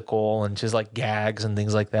tricycle and just like gags and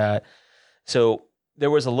things like that. So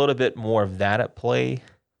there was a little bit more of that at play,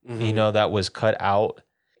 that was cut out.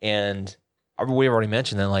 And we've already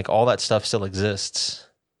mentioned that like all that stuff still exists.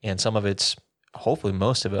 And some of it's, hopefully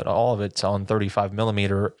most of it, all of it's on 35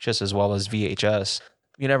 millimeter, just as well as VHS.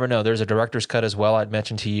 You never know. There's a director's cut as well, I'd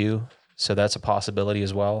mentioned to you. So that's a possibility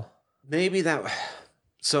as well. Maybe that...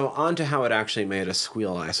 So on to how it actually made us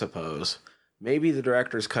squeal, I suppose. Maybe the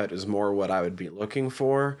director's cut is more what I would be looking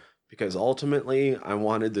for, because ultimately I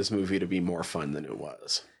wanted this movie to be more fun than it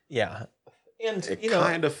was. Yeah. And, It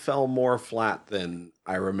kind of fell more flat than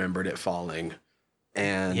I remembered it falling.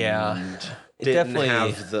 And it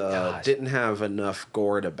definitely didn't have enough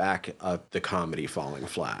gore to back up the comedy falling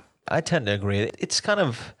flat. I tend to agree. It's kind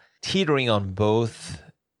of teetering on both.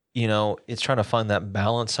 It's trying to find that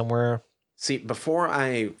balance somewhere. See, before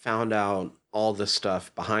I found out all the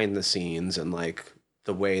stuff behind the scenes and like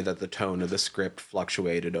the way that the tone of the script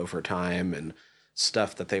fluctuated over time and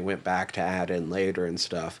stuff that they went back to add in later and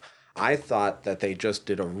stuff, I thought that they just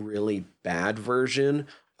did a really bad version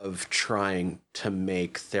of trying to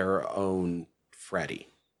make their own Freddy.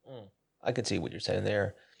 I can see what you're saying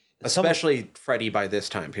there. Especially Freddy by this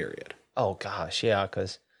time period. Oh, gosh, yeah,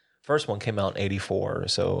 because first one came out in 84,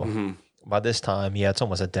 so by this time, it's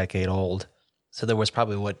almost a decade old. So there was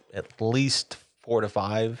probably, at least 4 to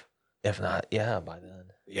 5, if not, by then.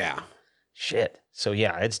 Yeah. Shit. So,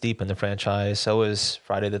 it's deep in the franchise. So is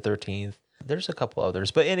Friday the 13th. There's a couple others.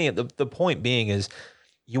 But the point being is,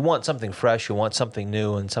 you want something fresh, you want something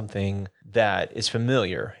new, and something that is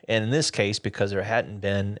familiar. And in this case, because there hadn't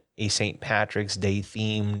been a St. Patrick's Day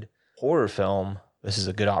themed horror film, this is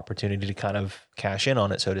a good opportunity to kind of cash in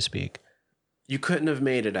on it, so to speak. You couldn't have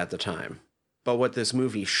made it at the time. But what this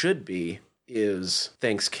movie should be is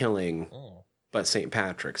Thanksgiving, but St.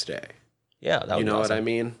 Patrick's Day. Yeah, that would You know be awesome. what I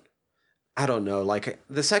mean? I don't know. Like,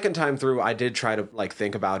 the second time through, I did try to, like,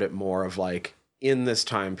 think about it more of, like, in this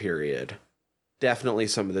time period, definitely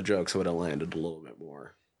some of the jokes would have landed a little bit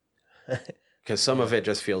more. Because some of it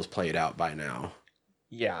just feels played out by now.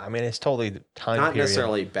 Yeah, I mean, it's totally the time Not period.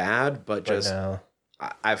 necessarily bad, but just, no.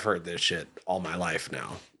 I've heard this shit all my life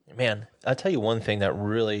now. Man, I'll tell you one thing that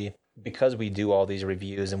really, because we do all these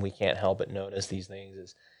reviews and we can't help but notice these things,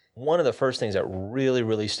 is one of the first things that really,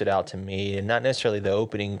 really stood out to me, and not necessarily the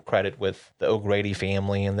opening credit with the O'Grady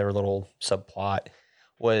family and their little subplot,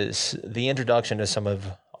 was the introduction to some of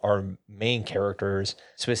our main characters,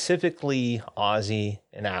 specifically Ozzy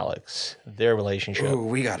and Alex, their relationship. Ooh,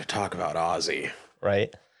 we got to talk about Ozzy.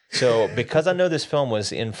 Right? So because I know this film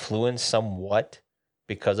was influenced somewhat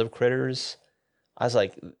because of Critters, I was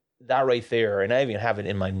like, that right there, and I even have it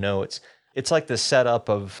in my notes, it's like the setup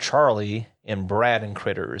of Charlie and Brad and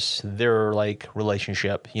Critters, their like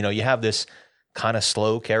relationship. You have this kind of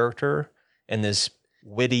slow character and this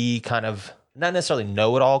witty kind of, not necessarily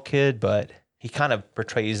know-it-all kid, but he kind of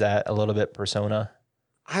portrays that a little bit persona.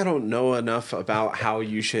 I don't know enough about how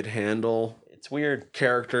you should handle It's weird.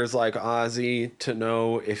 characters like Ozzy to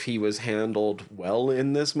know if he was handled well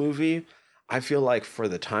in this movie. I feel like for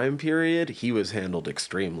the time period, he was handled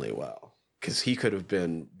extremely well. Because he could have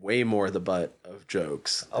been way more the butt of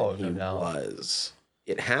jokes than he was.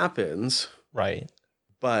 It happens. Right.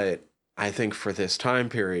 But I think for this time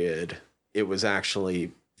period, it was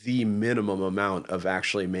actually the minimum amount of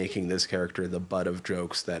actually making this character the butt of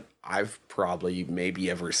jokes that I've probably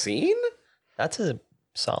maybe ever seen. That's a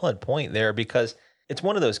solid point there, because it's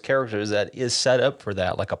one of those characters that is set up for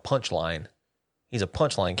that, like a punchline. He's a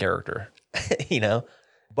punchline character,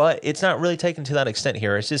 but it's not really taken to that extent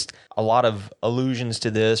here. It's just a lot of allusions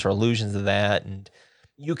to this or allusions to that. And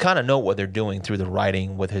you kind of know what they're doing through the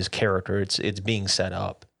writing with his character. It's being set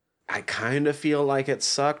up. I kind of feel like it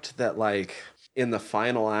sucked that, like, in the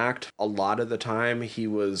final act, a lot of the time he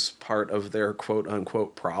was part of their quote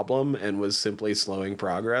unquote problem and was simply slowing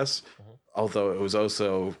progress. Mm-hmm. Although it was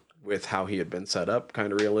also, with how he had been set up,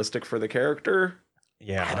 kind of realistic for the character.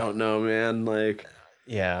 Yeah. I don't know, man. Like,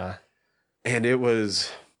 yeah. And it was,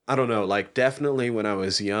 I don't know, like, definitely when I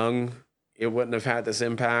was young, it wouldn't have had this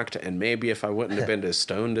impact. And maybe if I wouldn't have been as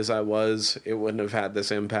stoned as I was, it wouldn't have had this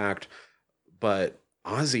impact. But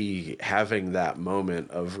Ozzy having that moment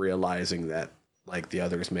of realizing that, like, the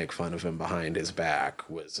others make fun of him behind his back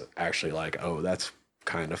was actually like, oh, that's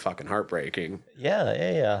kind of fucking heartbreaking.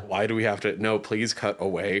 Yeah. Why do we have to? No, please cut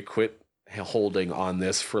away. Quit holding on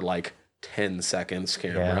this for like 10 seconds,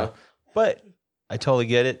 camera. Yeah. But I totally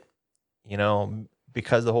get it,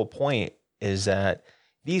 because the whole point is that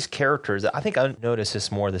these characters, I think I noticed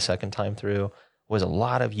this more the second time through, was a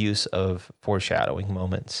lot of use of foreshadowing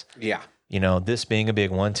moments. Yeah. This being a big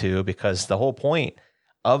one too, because the whole point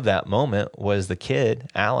of that moment was the kid,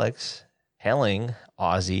 Alex, telling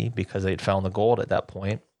Ozzy, because they'd found the gold at that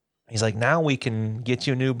point. He's like, now we can get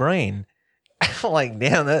you a new brain. I'm like,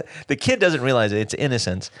 damn, the kid doesn't realize it's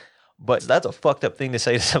innocence, but that's a fucked up thing to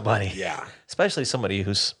say to somebody. Yeah. Especially somebody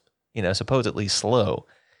who's, supposedly slow.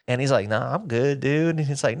 And he's like, nah, I'm good, dude. And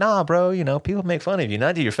he's like, nah, bro, people make fun of you,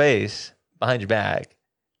 not to your face, behind your back.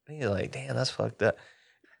 And he's like, damn, that's fucked up.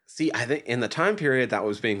 See, I think in the time period that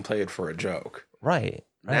was being played for a joke. Right.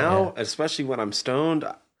 Now, especially when I'm stoned,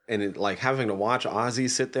 And it, like having to watch Ozzy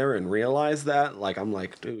sit there and realize that, like, I'm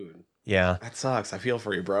like, dude, Yeah. that sucks. I feel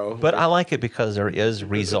for you, bro. But I like it because there is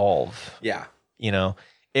resolve. Yeah. You know,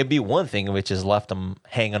 it'd be one thing if it just left him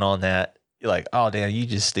hanging on that. You're like, oh, damn, you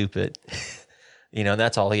just stupid. You know, and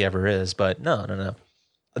that's all he ever is. But no.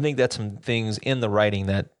 I think that's some things in the writing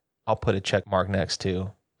that I'll put a check mark next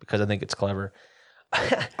to because I think it's clever.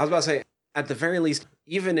 I was about to say, at the very least,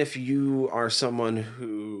 even if you are someone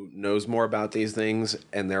who knows more about these things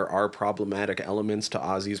and there are problematic elements to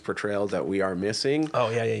Ozzy's portrayal that we are missing, Oh,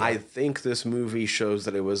 yeah. I think this movie shows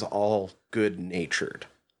that it was all good-natured.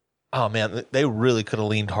 Oh, man, they really could have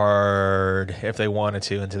leaned hard if they wanted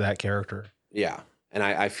to into that character. Yeah. And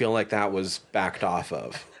I feel like that was backed off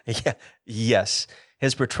of. Yeah. Yes.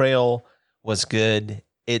 His portrayal was good.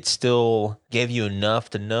 It still gave you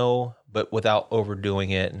enough to know, but without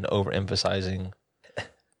overdoing it and overemphasizing.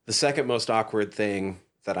 The second most awkward thing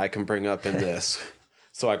that I can bring up in this,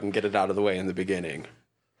 so I can get it out of the way in the beginning.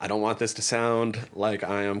 I don't want this to sound like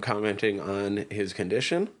I am commenting on his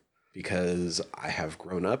condition, because I have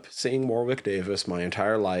grown up seeing Warwick Davis my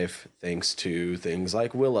entire life, thanks to things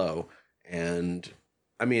like Willow. And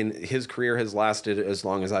I mean, his career has lasted as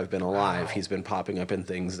long as I've been alive. Wow. He's been popping up in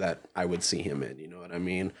things that I would see him in, you know what I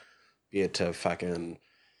mean? Be it to fucking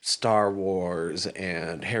Star Wars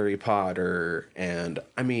and Harry Potter. And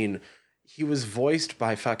I mean, he was voiced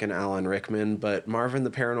by fucking Alan Rickman, but Marvin the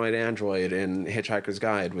Paranoid Android in Hitchhiker's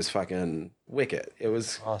Guide was fucking wicked. It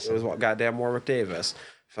was awesome. It was goddamn Warwick Davis.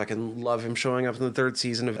 Fucking love him showing up in the third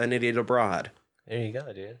season of An Idiot Abroad. There you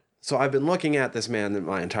go, dude. So I've been looking at this man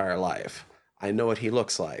my entire life. I know what he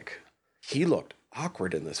looks like. He looked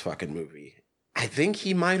awkward in this fucking movie. I think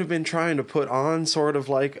he might have been trying to put on sort of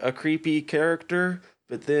like a creepy character,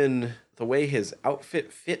 but then the way his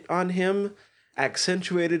outfit fit on him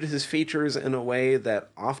accentuated his features in a way that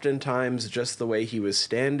oftentimes just the way he was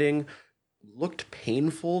standing looked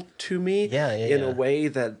painful to me. In a way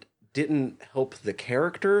that didn't help the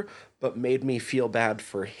character, but made me feel bad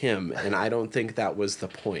for him. And I don't think that was the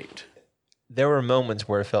point. There were moments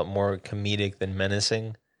where it felt more comedic than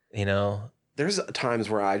menacing, you know? There's times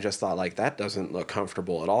where I just thought, like, that doesn't look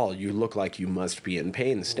comfortable at all. You look like you must be in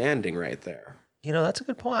pain standing right there. You know, that's a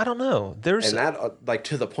good point. I don't know. And that, like,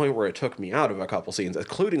 to the point where it took me out of a couple scenes,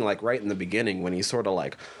 including, like, right in the beginning when he's sort of,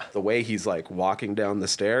 like, the way he's, like, walking down the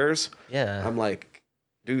stairs. Yeah. I'm like,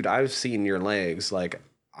 dude, I've seen your legs. Like,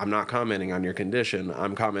 I'm not commenting on your condition.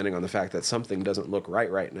 I'm commenting on the fact that something doesn't look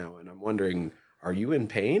right now. And I'm wondering, are you in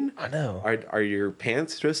pain? I know. Are your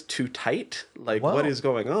pants just too tight? Like, what is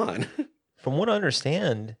going on? From what I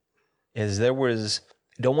understand, is there was,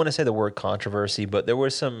 don't want to say the word controversy, but there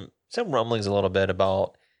was some rumblings a little bit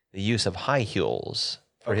about the use of high heels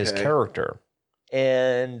for his character.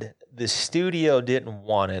 And the studio didn't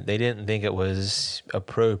want it. They didn't think it was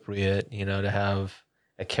appropriate, you know, to have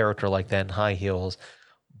a character like that in high heels.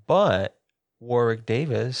 But Warwick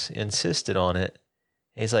Davis insisted on it.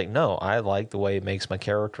 He's like, no, I like the way it makes my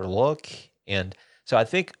character look. And so I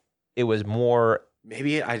think it was more...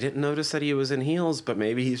 Maybe I didn't notice that he was in heels, but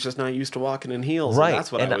maybe he's just not used to walking in heels. Right. And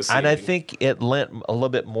that's what I was seeing. And I think it lent a little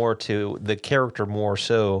bit more to the character more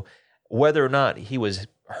so. Whether or not he was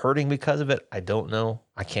hurting because of it, I don't know.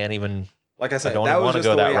 I can't even... Like I said, that was just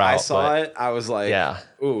the way I saw it. I was like,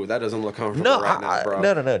 ooh, that doesn't look comfortable now, bro.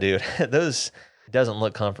 No, dude. Those... doesn't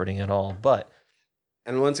look comforting at all, but...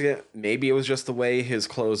 And once again, maybe it was just the way his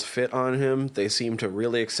clothes fit on him. They seem to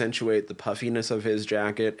really accentuate the puffiness of his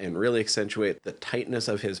jacket and really accentuate the tightness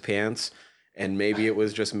of his pants. And maybe it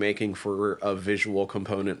was just making for a visual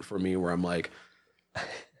component for me where I'm like,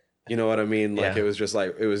 you know what I mean? Like, it was just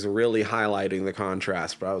like, it was really highlighting the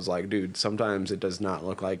contrast. But I was like, dude, sometimes it does not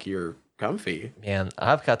look like you're comfy. Man,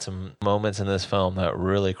 I've got some moments in this film that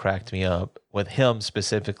really cracked me up. With him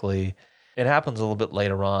specifically... It happens a little bit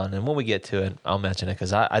later on, and when we get to it, I'll mention it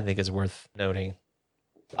because I think it's worth noting.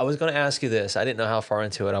 I was going to ask you this. I didn't know how far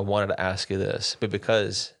into it I wanted to ask you this, but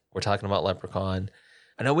because we're talking about Leprechaun,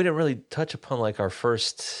 I know we didn't really touch upon like our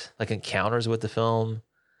first like encounters with the film.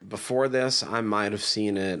 Before this, I might have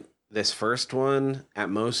seen it, this first one, at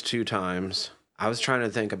most 2 times. I was trying to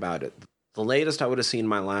think about it. The latest I would have seen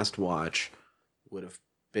my last watch would have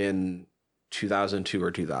been 2002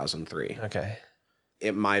 or 2003. Okay.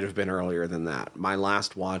 It might have been earlier than that. My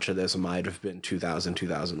last watch of this might have been 2000,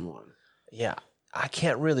 2001. Yeah. I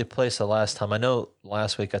can't really place the last time. I know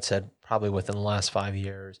last week I said probably within the last 5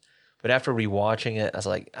 years. But after rewatching it, I was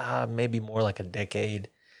like, maybe more like a decade.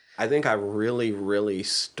 I think I really, really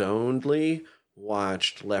stonedly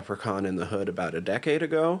watched Leprechaun in the Hood about a decade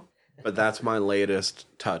ago. But that's my latest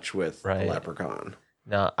touch with Leprechaun.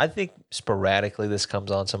 Now, I think sporadically this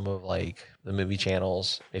comes on some of like the movie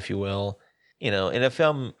channels, if you will. And if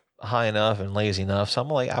I'm high enough and lazy enough, so I'm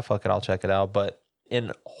like, fuck it, I'll check it out. But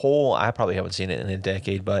in whole, I probably haven't seen it in a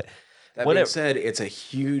decade. But that being said, it's a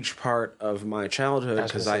huge part of my childhood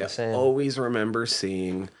because I always remember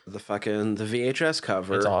seeing the VHS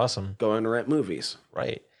cover. It's awesome. Going to rent movies.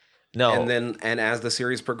 Right. No. And as the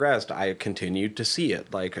series progressed, I continued to see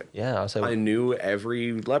it. Like, yeah, I knew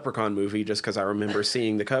every Leprechaun movie just because I remember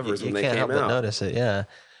seeing the covers when they came out. You can't help but notice it, yeah.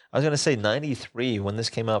 I was going to say 93, when this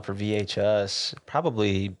came out for VHS,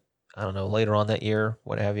 probably, I don't know, later on that year,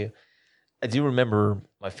 what have you. I do remember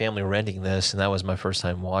my family renting this, and that was my first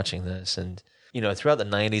time watching this. And, throughout the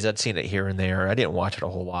 90s, I'd seen it here and there. I didn't watch it a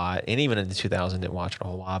whole lot. And even in the 2000s, didn't watch it a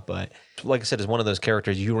whole lot. But like I said, it's one of those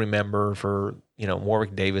characters you remember for,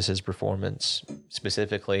 Warwick Davis's performance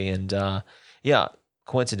specifically. And,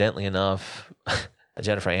 coincidentally enough,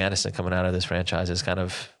 Jennifer Aniston coming out of this franchise is kind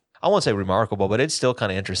of, I won't say remarkable, but it's still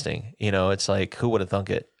kind of interesting. It's like, who would have thunk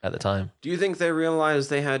it at the time? Do you think they realized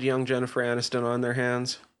they had young Jennifer Aniston on their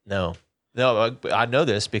hands? No, I know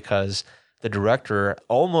this because the director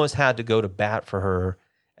almost had to go to bat for her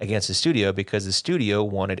against the studio because the studio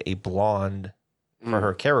wanted a blonde for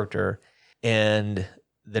her character. And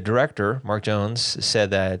the director, Mark Jones, said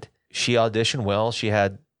that she auditioned well. She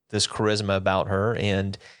had this charisma about her.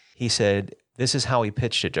 And he said, this is how he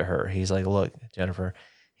pitched it to her. He's like, look, Jennifer,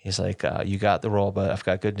 he's like, you got the role, but I've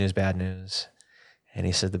got good news, bad news. And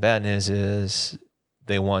he said, the bad news is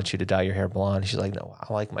they want you to dye your hair blonde. She's like, no,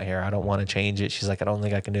 I like my hair. I don't want to change it. She's like, I don't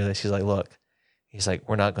think I can do this. She's like, look, he's like,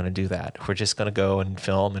 we're not going to do that. We're just going to go and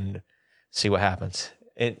film and see what happens.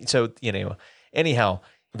 And so, anyhow,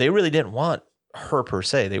 they really didn't want her per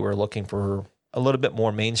se. They were looking for a little bit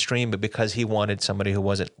more mainstream, but because he wanted somebody who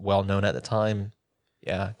wasn't well known at the time,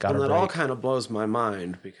 got her. And that all kind of blows my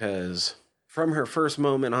mind because from her first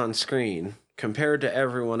moment on screen, compared to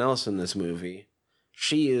everyone else in this movie,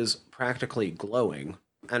 she is practically glowing.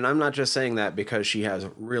 And I'm not just saying that because she has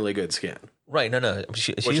really good skin. Right, no.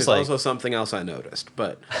 She's which is also something else I noticed.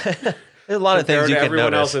 But there's a lot of things you can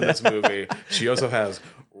everyone notice. else in this movie, she also has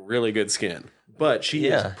really good skin. But she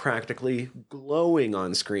is practically glowing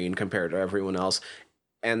on screen compared to everyone else.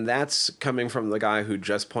 And that's coming from the guy who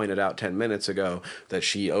just pointed out 10 minutes ago that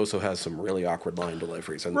she also has some really awkward line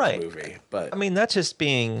deliveries in this movie. But I mean, that's just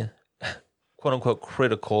being quote unquote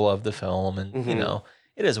critical of the film. And,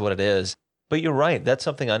 it is what it is. But you're right. That's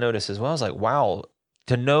something I noticed as well. I was like, wow,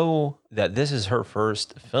 to know that this is her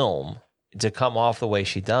first film, to come off the way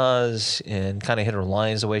she does and kind of hit her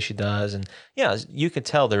lines the way she does. And yeah, you could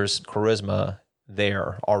tell there's charisma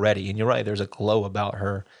there already. And you're right, there's a glow about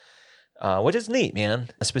her, which is neat, man,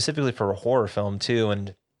 specifically for a horror film too.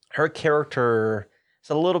 And her character is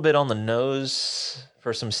a little bit on the nose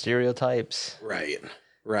for some stereotypes. Right.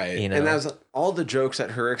 And that's all the jokes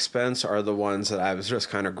at her expense are the ones that I was just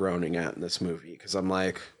kind of groaning at in this movie. Because I'm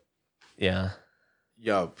like,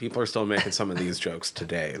 yo, people are still making some of these jokes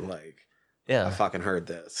today. Like, I fucking heard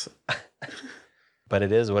this. But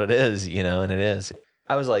it is what it is, and it is.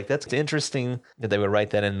 I was like, that's interesting that they would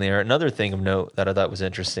write that in there. Another thing of note that I thought was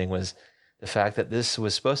interesting was the fact that this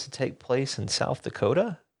was supposed to take place in South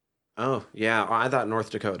Dakota. Oh, yeah. I thought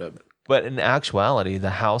North Dakota. But in actuality, the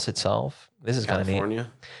house itself, this is kind of neat.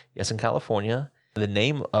 California? Yes, in California. The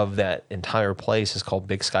name of that entire place is called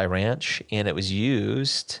Big Sky Ranch, and it was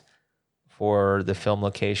used for the film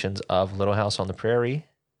locations of Little House on the Prairie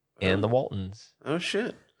and The Waltons. Oh,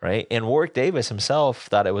 shit. Right? And Warwick Davis himself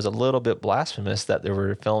thought it was a little bit blasphemous that they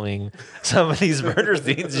were filming some of these murder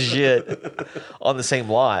scenes and shit on the same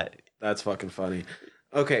lot. That's fucking funny.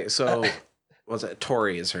 Okay, so was it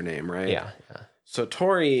Tori is her name, right? Yeah. So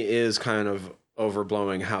Tori is kind of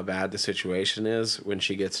overblowing how bad the situation is when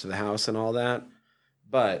she gets to the house and all that.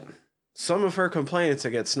 But some of her complaints that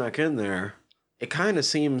get snuck in there, it kind of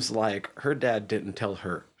seems like her dad didn't tell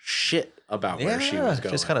her shit about where she was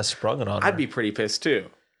going. Just kind of sprung it on her. I'd be pretty pissed too.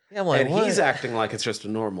 Yeah, I'm like, and what? He's acting like it's just a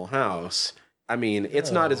normal house. I mean,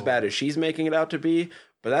 it's not as bad as she's making it out to be,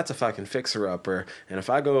 but that's a fucking fixer-upper. And if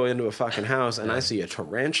I go into a fucking house and I see a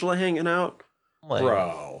tarantula hanging out,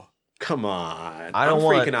 bro, come on. I'm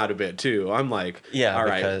freaking out a bit too. I'm like, all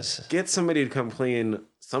right, get somebody to come clean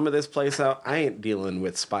some of this place out. I ain't dealing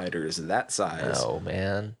with spiders that size. No,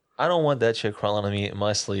 man. I don't want that shit crawling on me in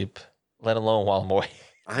my sleep, let alone while I'm awake.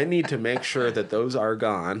 I need to make sure that those are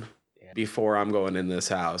gone before I'm going in this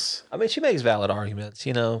house. I mean, she makes valid arguments,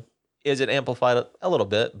 Is it amplified a little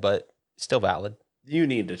bit, but still valid? You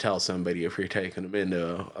need to tell somebody if you're taking them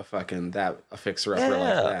into a fixer-upper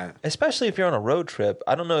like that. Especially if you're on a road trip.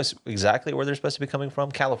 I don't know exactly where they're supposed to be coming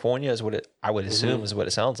from. California is what I would assume is what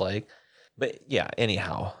it sounds like. But yeah,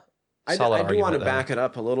 anyhow. I do want to back it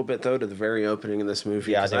up a little bit, though, to the very opening of this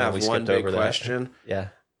movie. Yeah, I have one big question. Yeah.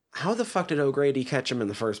 How the fuck did O'Grady catch him in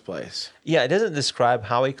the first place? Yeah, it doesn't describe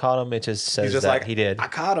how he caught him. It just says just that like, he did. I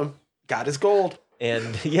caught him. Got his gold.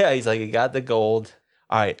 And yeah, he's like, he got the gold.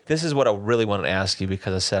 All right, this is what I really wanted to ask you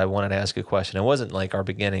because I said I wanted to ask you a question. It wasn't like our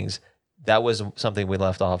beginnings. That was something we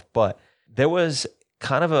left off. But there was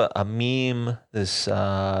kind of a meme, this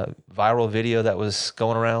viral video that was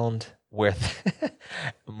going around with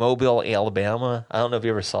Mobile, Alabama. I don't know if you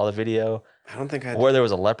ever saw the video. I don't think I did. Where there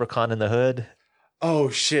was a leprechaun in the hood. Oh,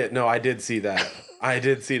 shit. No, I did see that. I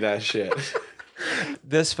did see that shit.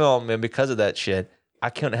 This film, and because of that shit, I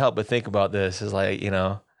couldn't help but think about this. It's like,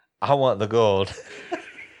 I want the gold.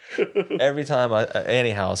 Every time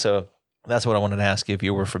anyhow, so that's what I wanted to ask you if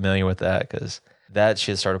you were familiar with that, because that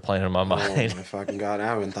shit started playing in my mind. Oh my fucking God, I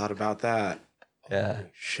haven't thought about that. Yeah. Holy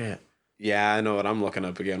shit. Yeah, I know what I'm looking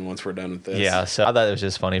up again once we're done with this. Yeah, so I thought it was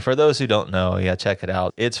just funny. For those who don't know, yeah, check it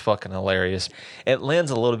out. It's fucking hilarious. It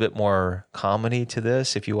lends a little bit more comedy to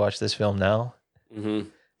this if you watch this film now. Mm-hmm.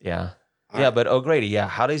 Yeah. But O'Grady,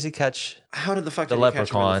 how does he catch How did the fuck the did he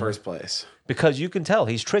catch him in leprechaun the first place? Because you can tell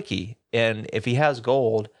he's tricky. And if he has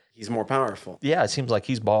gold, he's more powerful. Yeah, it seems like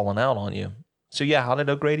he's balling out on you. So yeah, how did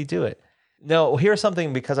O'Grady do it? No, here's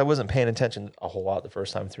something, because I wasn't paying attention a whole lot the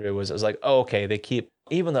first time through, it was like, oh, okay, they keep,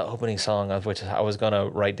 even the opening song, of which I was going to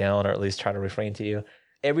write down or at least try to refrain to you,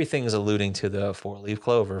 everything's alluding to the four-leaf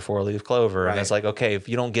clover. Right. And it's like, okay, if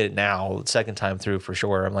you don't get it now, second time through for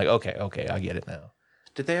sure, I'm like, okay, I get it now.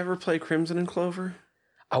 Did they ever play Crimson and Clover?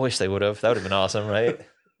 I wish they would have. That would have been awesome, right?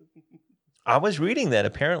 I was reading that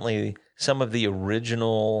apparently some of the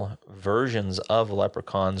original versions of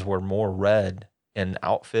leprechauns were more red in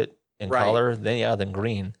outfit and color than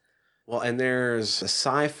green. Well, and there's a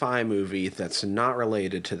sci-fi movie that's not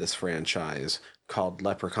related to this franchise called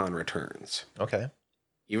Leprechaun Returns. Okay.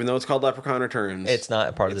 Even though it's called Leprechaun Returns, it's not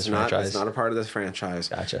a part of this franchise. It's not a part of this franchise.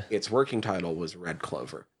 Gotcha. Its working title was Red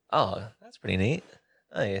Clover. Oh, that's pretty neat.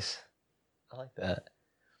 Nice. I like that.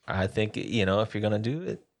 I think, if you're going to do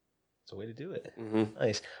it, it's a way to do it. Mm-hmm.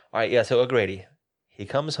 Nice. All right, yeah, so O'Grady, he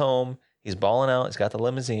comes home, he's balling out, he's got the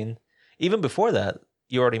limousine. Even before that,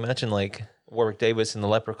 you already mentioned, like, Warwick Davis and the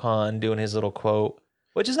Leprechaun doing his little quote,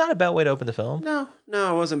 which is not a bad way to open the film. No,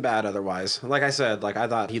 it wasn't bad otherwise. Like I said, I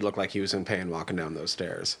thought he looked like he was in pain walking down those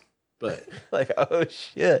stairs. But like, oh,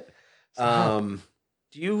 shit.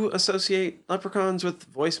 Do you associate leprechauns with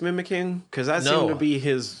voice mimicking? Because that seemed to be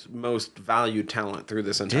his most valued talent through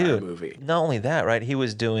this entire movie. Not only that, right? He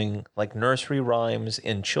was doing like nursery rhymes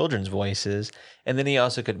in children's voices, and then he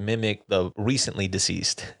also could mimic the recently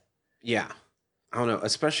deceased. Yeah. I don't know,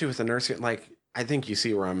 especially with the nursery. Like, I think you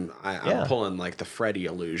see where I'm pulling like the Freddy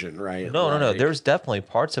illusion, right? No. There's definitely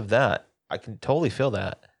parts of that. I can totally feel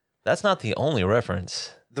that. That's not the only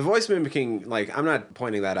reference. The voice mimicking, like, I'm not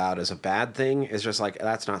pointing that out as a bad thing. It's just like,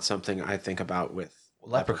 that's not something I think about with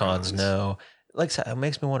leprechauns. No. Like, it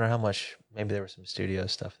makes me wonder how much, maybe there was some studio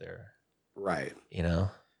stuff there. Right.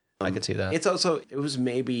 I could see that. It was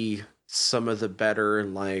maybe some of the better,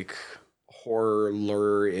 like, horror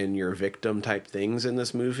lure in your victim type things in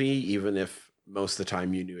this movie, even if most of the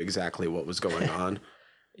time you knew exactly what was going on.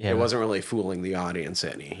 It wasn't really fooling the audience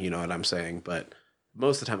any, you know what I'm saying? But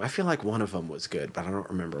most of the time, I feel like one of them was good, but I don't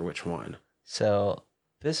remember which one. So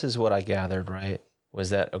this is what I gathered, right?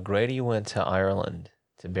 Was that O'Grady went to Ireland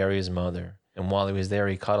to bury his mother. And while he was there,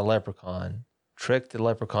 he caught a leprechaun, tricked the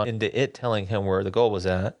leprechaun into it telling him where the gold was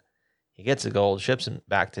at. He gets the gold, ships it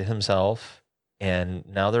back to himself, and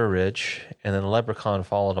now they're rich. And then the leprechaun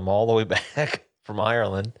followed him all the way back from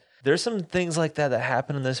Ireland. There's some things like that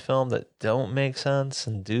happen in this film that don't make sense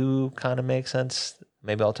and do kind of make sense.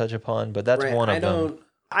 Maybe I'll touch upon, but that's one of them.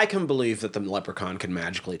 I can believe that the leprechaun can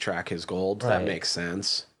magically track his gold. Right. That makes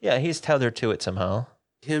sense. Yeah, he's tethered to it somehow.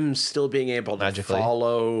 Him still being able to magically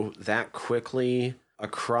follow that quickly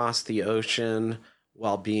across the ocean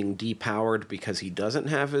while being depowered because he doesn't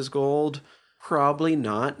have his gold, probably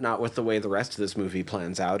not. Not with the way the rest of this movie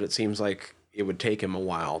plans out. It seems like it would take him a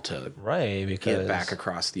while to get back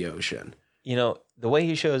across the ocean. The way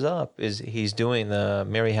he shows up is he's doing the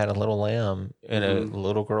Mary Had a Little Lamb in a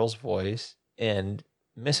little girl's voice, and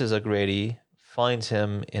Mrs. O'Grady finds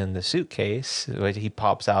him in the suitcase, which he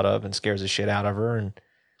pops out of and scares the shit out of her and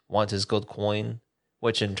wants his gold coin,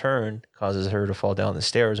 which in turn causes her to fall down the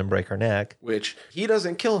stairs and break her neck. Which he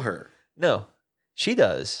doesn't kill her. No, she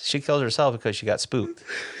does. She kills herself because she got spooked.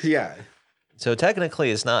 Yeah. So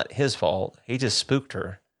technically it's not his fault. He just spooked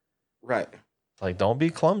her. Right. Like, don't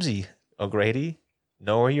be clumsy, O'Grady.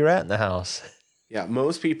 Know where you're at in the house. Yeah,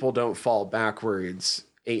 most people don't fall backwards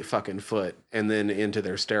 8 fucking foot and then into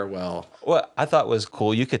their stairwell. What I thought was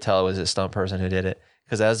cool, you could tell it was a stunt person who did it.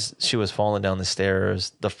 Because as she was falling down the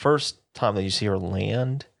stairs, the first time that you see her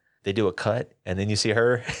land, they do a cut and then you see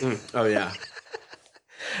her. Oh, yeah.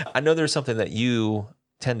 I know there's something that you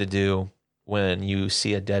tend to do when you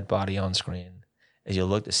see a dead body on screen. Is you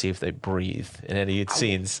look to see if they breathe in any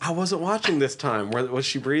scenes. I wasn't watching this time. Was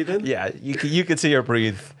she breathing? Yeah, you could see her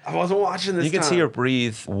breathe. I wasn't watching this time. You can see her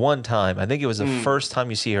breathe one time. I think it was the first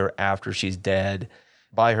time you see her after she's dead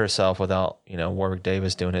by herself without, Warwick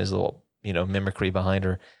Davis doing his little, mimicry behind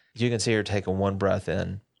her. You can see her taking one breath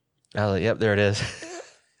in. I was like, yep, there it is.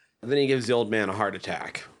 Then he gives the old man a heart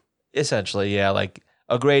attack. Essentially, yeah. Like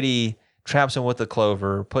O'Grady traps him with the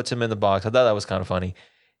clover, puts him in the box. I thought that was kind of funny.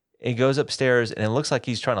 He goes upstairs, and it looks like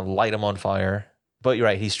he's trying to light him on fire. But you're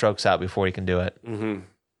right, he strokes out before he can do it. Mm-hmm.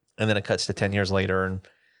 And then it cuts to 10 years later, and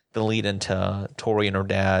the lead into Tori and her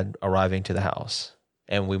dad arriving to the house.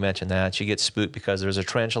 And we mentioned that. She gets spooked because there's a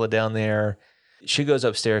tarantula down there. She goes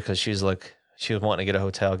upstairs because she was wanting to get a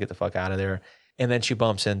hotel, get the fuck out of there. And then she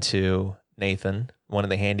bumps into Nathan, one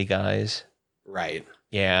of the handy guys. Right.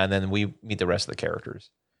 Yeah, and then we meet the rest of the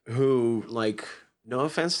characters. Who, no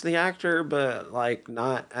offense to the actor, but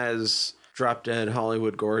not as drop dead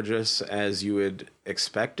Hollywood gorgeous as you would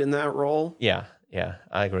expect in that role. Yeah,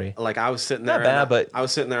 I agree. I was sitting there. Not bad, but I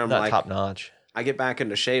was sitting there. I'm not like, top notch. I get back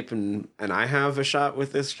into shape, and I have a shot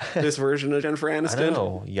with this version of Jennifer Aniston. I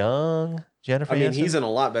know, young Jennifer. I mean, Aniston. he's in a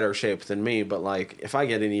lot better shape than me, but if I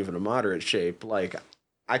get in even a moderate shape,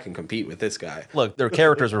 I can compete with this guy. Look, their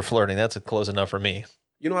characters were flirting. That's close enough for me.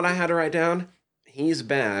 You know what I had to write down? He's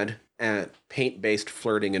bad at paint-based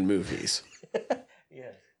flirting in movies.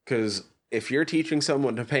 Yeah. Because if you're teaching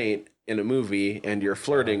someone to paint in a movie and you're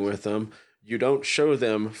flirting with them, you don't show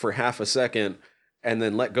them for half a second and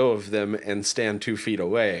then let go of them and stand 2 feet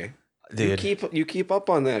away. Dude. You keep up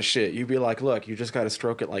on that shit. You be like, look, you just got to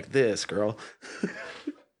stroke it like this, girl.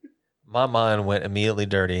 My mind went immediately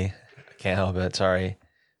dirty. I can't help it. Sorry.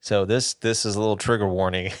 So this is a little trigger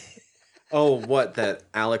warning. Oh, what? That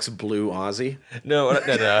Alex blew Ozzy? No. Oh,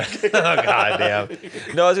 God damn.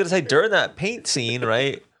 No, I was going to say during that paint scene,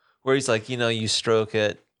 right, where he's like, you stroke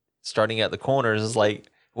it starting at the corners, is like,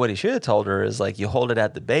 what he should have told her is you hold it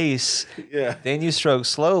at the base, Yeah. then you stroke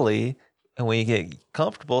slowly, and when you get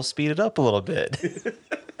comfortable, speed it up a little bit.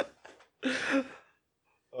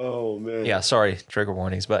 Oh, man. Yeah, sorry, trigger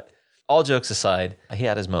warnings, but all jokes aside, he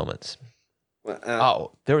had his moments.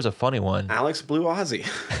 There was a funny one. Alex blew Ozzy.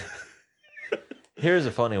 Here's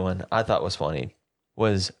a funny one I thought was funny.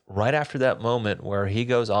 Was right after that moment where he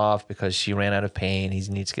goes off because she ran out of paint. He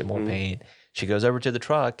needs to get more paint. She goes over to the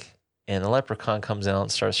truck, and the leprechaun comes out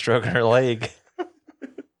and starts stroking her leg.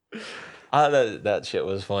 That shit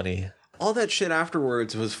was funny. All that shit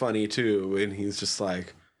afterwards was funny, too. And he's just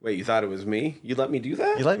like, wait, you thought it was me? You let me do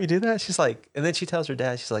that? You let me do that? She's like, and then she tells her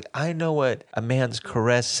dad, she's like, I know what a man's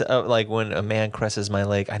caress, when a man caresses my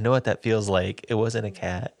leg, I know what that feels like. It wasn't a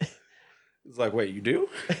cat. It's like, wait, you do?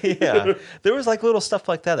 Yeah. There was little stuff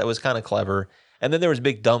like that was kind of clever. And then there was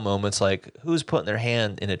big dumb moments like who's putting their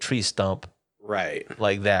hand in a tree stump Right.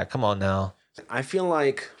 like that? Come on now. I feel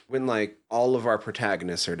like when all of our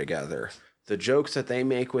protagonists are together, the jokes that they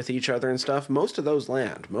make with each other and stuff, most of those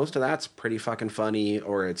land. Most of that's pretty fucking funny,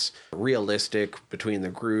 or it's realistic between the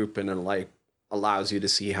group, and it allows you to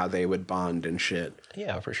see how they would bond and shit.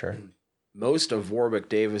 Yeah, for sure. Most of Warwick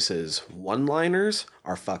Davis's one-liners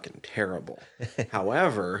are fucking terrible.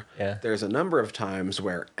 However, Yeah. there's a number of times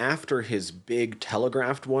where after his big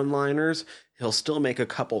telegraphed one-liners, he'll still make a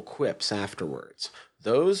couple quips afterwards.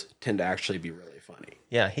 Those tend to actually be really funny.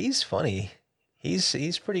 Yeah, he's funny.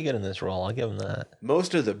 He's pretty good in this role. I'll give him that.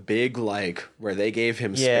 Most of the big, where they gave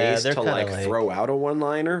him Yeah, space they're to, kinda throw out a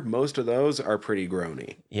one-liner, most of those are pretty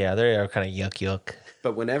groany. Yeah, they are kind of yuck.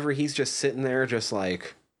 But whenever he's just sitting there, just,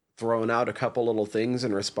 throwing out a couple little things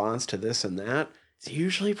in response to this and that, it's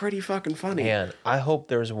usually pretty fucking funny. Man, I hope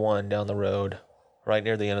there's one down the road right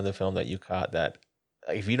near the end of the film that you caught that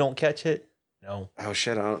if you don't catch it, no. Oh,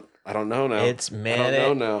 shit, I don't know now. I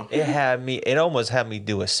don't know now. It almost had me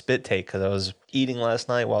do a spit take because I was eating last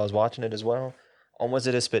night while I was watching it as well. Almost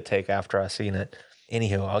did a spit take after I seen it.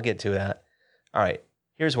 Anywho, I'll get to that. All right,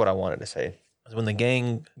 here's what I wanted to say. When the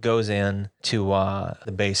gang goes in to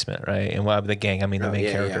the basement, right? And by the gang, I mean the main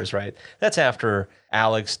characters, right? That's after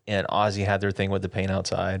Alex and Ozzy had their thing with the paint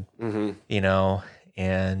outside, Mm-hmm.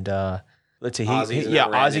 And let's see, Ozzy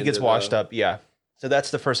Ozzy gets washed up, yeah. So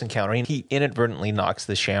that's the first encounter. He inadvertently knocks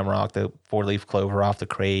the shamrock, the 4-leaf clover, off the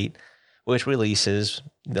crate, which releases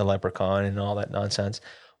the leprechaun and all that nonsense.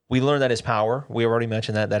 We learned that his power, we already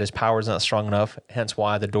mentioned that his power is not strong enough, hence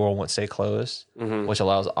why the door won't stay closed, which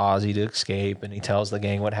allows Ozzy to escape, and he tells the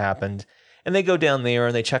gang what happened. And they go down there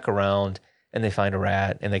and they check around and they find a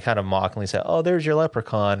rat and they kind of mockingly say, oh, there's your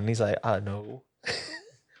leprechaun. And he's like, no.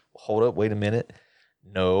 Hold up, wait a minute.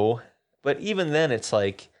 No. But even then, it's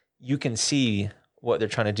like you can see what they're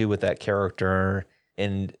trying to do with that character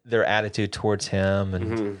and their attitude towards him.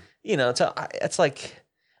 And, you know, it's like,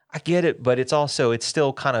 I get it, but it's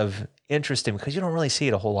still kind of interesting because you don't really see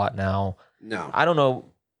it a whole lot now. No. I don't know.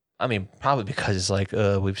 I mean, probably because it's like,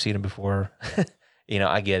 we've seen it before. You know,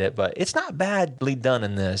 I get it, but it's not badly done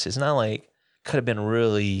in this. It's not like could have been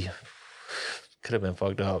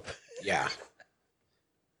fucked up. Yeah.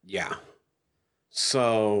 Yeah.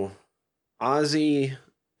 So Ozzy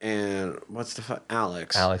and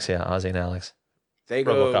Alex. Alex, yeah, Ozzy and Alex. They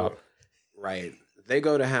RoboCop. go right. They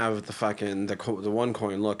go to have the fucking the one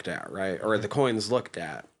coin looked at, right? Or the coins looked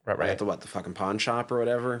at. Right. At the fucking pawn shop or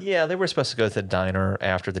whatever? Yeah, they were supposed to go to the diner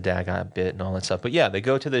after the dad got bit and all that stuff. But yeah, they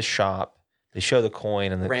go to this shop. They show the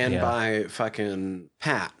coin and ran by fucking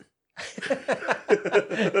Pat.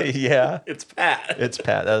 Yeah. It's Pat. It's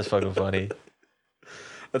Pat. That was fucking funny.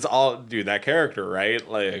 That's all, dude, that character, right?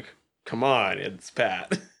 Like, come on, it's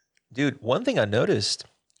Pat. Dude, one thing I noticed,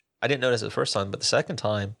 I didn't notice it the first time, but the second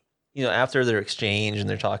time, you know, after their exchange and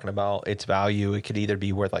they're talking about its value, it could either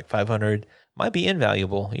be worth like 500, might be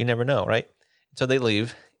invaluable. You never know, right? So they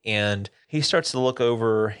leave and he starts to look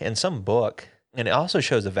over in some book and it also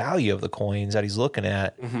shows the value of the coins that he's looking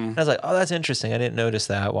at. And I was like, oh, that's interesting. I didn't notice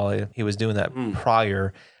that while he was doing that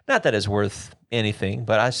prior. Not that it's worth anything,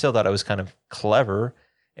 but I still thought it was kind of clever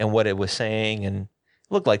and what it was saying and it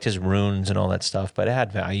looked like just runes and all that stuff, but it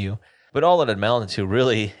had value. But all it amounted to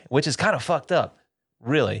really, which is kind of fucked up,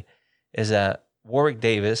 really, is that Warwick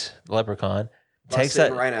Davis, the leprechaun, takes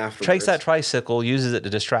that tricycle, uses it to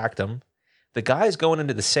distract him. The guy's going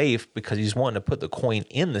into the safe because he's wanting to put the coin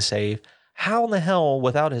in the safe. How in the hell,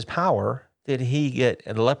 without his power, did he get,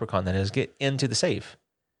 the leprechaun that is, get into the safe?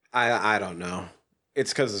 I don't know.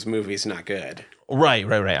 It's because this movie's not good. Right.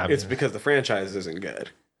 It's because the franchise isn't good.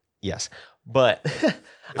 Yes. But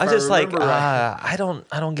I was just like, I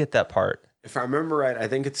don't get that part. If I remember right, I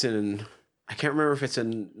think it's in, I can't remember if it's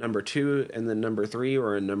in number 2 and then number 3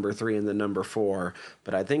 or in number 3 and then number 4,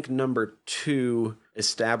 but I think number 2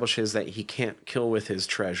 establishes that he can't kill with his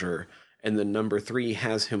treasure, and then number 3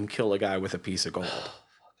 has him kill a guy with a piece of gold.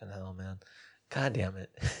 Fucking hell, man. God damn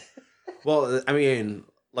it. Well, I mean,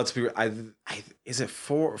 let's be, is it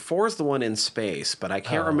 4? 4 is the one in space, but I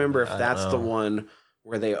can't remember if that's the one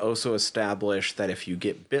where they also establish that if you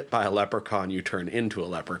get bit by a leprechaun, you turn into a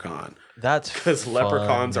leprechaun. That's because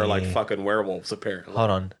leprechauns are like fucking werewolves, apparently. Hold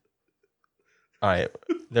on. All right.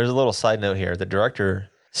 There's a little side note here. The director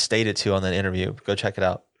stated to on that interview, go check it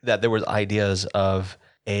out, that there was ideas of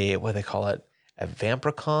what do they call it? A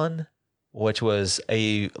vamprecon, which was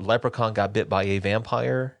a leprechaun got bit by a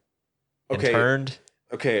vampire and turned.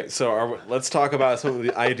 Okay, so let's talk about some of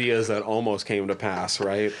the ideas that almost came to pass,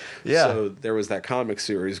 right? Yeah. So there was that comic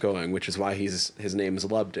series going, which is why his name is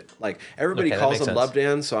Lubdan. Like, everybody calls him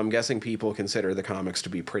Lubdan, so I'm guessing people consider the comics to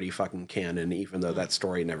be pretty fucking canon, even though that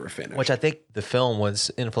story never finished. Which I think the film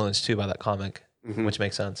was influenced too by that comic, which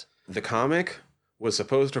makes sense. The comic was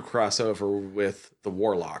supposed to cross over with the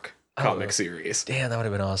Warlock comic series. Damn, that would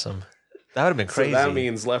have been awesome. That would have been crazy. So that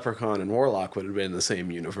means Leprechaun and Warlock would have been in the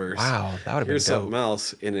same universe. Wow, that would have been Here's dope. something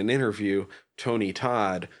else. In an interview, Tony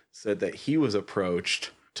Todd said that he was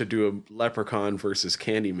approached to do a Leprechaun versus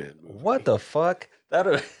Candyman movie. What the fuck? That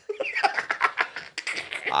would.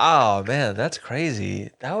 Oh man, that's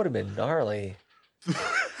crazy. That would have been gnarly.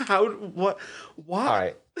 What? Why? All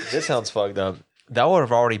right, this sounds fucked up. That would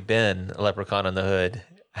have already been a Leprechaun in the Hood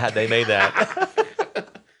had they made that.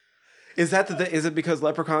 Is it because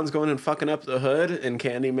Leprechaun's going and fucking up the hood and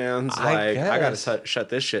Candyman's like, I gotta shut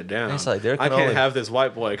this shit down. It's like I can't have this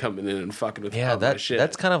white boy coming in and fucking with my shit.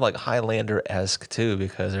 That's kind of like Highlander-esque too,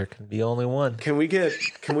 because there can be only one. Can we get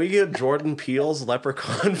Jordan Peele's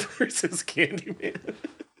Leprechaun versus Candyman?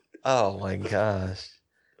 Oh my gosh,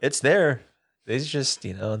 it's there. It's just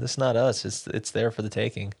this is not us. It's there for the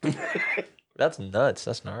taking. That's nuts.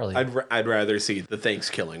 That's gnarly. I'd rather see the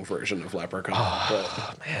Thanksgiving version of Leprechaun.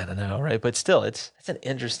 Oh, man, I know, right? But still, it's an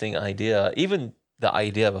interesting idea. Even the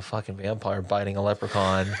idea of a fucking vampire biting a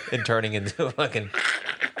leprechaun and turning into a fucking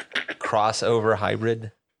crossover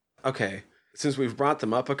hybrid. Okay, since we've brought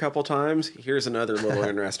them up a couple times, here's another little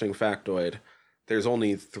interesting factoid. There's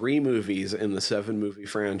only 3 movies in the 7-movie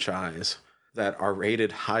franchise that are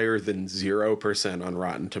rated higher than 0% on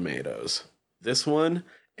Rotten Tomatoes. This one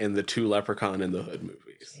and the 2 Leprechaun in the Hood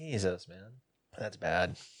movies. Jesus, man. That's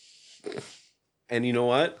bad. And you know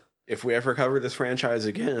what? If we ever cover this franchise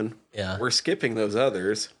again, Yeah. we're skipping those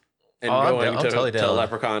others and I'm going totally to down.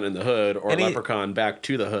 Leprechaun in the Hood or Leprechaun Back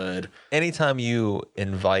to the Hood. Anytime you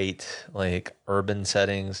invite like urban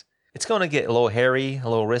settings, it's going to get a little hairy, a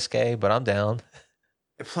little risque, but I'm down.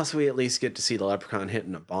 And plus, we at least get to see the Leprechaun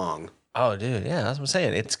hitting a bong. Oh, dude. Yeah, that's what I'm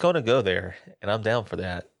saying. It's going to go there, and I'm down for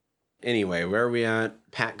that. Anyway, where are we at?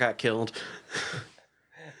 Pat got killed.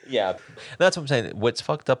 Yeah. That's what I'm saying. What's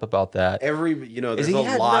fucked up about that? There's he a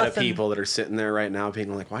had lot of nothing- people that are sitting there right now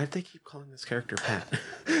being like, why did they keep calling this character Pat?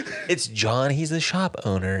 It's John. He's the shop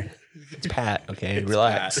owner. It's Pat. Okay,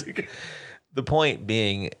 relax. Pat. The point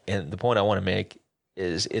being, and the point I want to make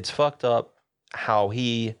is it's fucked up how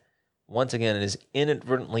he, once again, is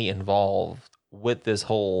inadvertently involved with this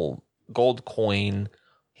whole gold coin.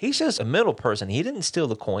 He's just a middle person. He didn't steal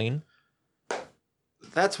the coin.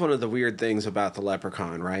 That's one of the weird things about the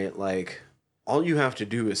Leprechaun, right? Like, all you have to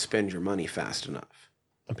do is spend your money fast enough.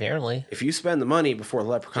 Apparently. If you spend the money before the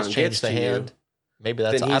Leprechaun Just gets change the to hand. you, Maybe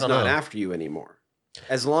that's, then I he's don't not know. after you anymore.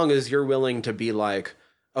 As long as you're willing to be like,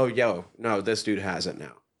 oh, no, this dude has it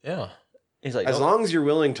now. Yeah. He's like, As "Don't-" long as you're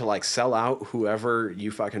willing to like sell out whoever you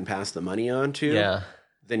fucking pass the money on to, Yeah.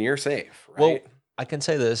 then you're safe, right? Well, I can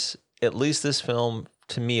say this. At least this film,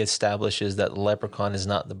 to me, establishes that Leprechaun is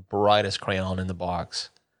not the brightest crayon in the box.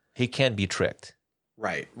 He can be tricked.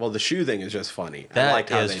 Right. Well, the shoe thing is just funny. I That liked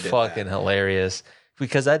how is they did fucking hilarious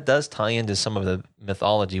because that does tie into some of the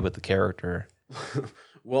mythology with the character. that.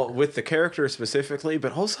 Well, with the character specifically,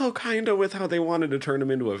 but also kind of with how they wanted to turn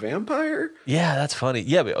him into a vampire. Yeah, that's funny.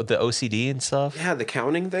 Yeah, but the OCD and stuff. Yeah, the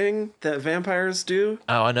counting thing that vampires do.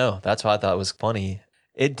 Oh, I know. That's what I thought was funny.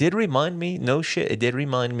 It did remind me, no shit, it did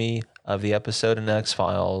remind me of the episode in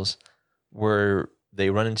X-Files where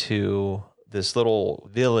they run into this little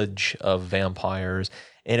village of vampires.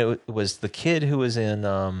 And it was the kid who was in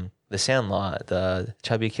The Sandlot, the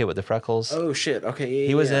chubby kid with the freckles. Oh, shit. Okay. Yeah,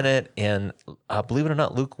 He was yeah. in it. And believe it or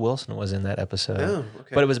not, Luke Wilson was in that episode. Oh,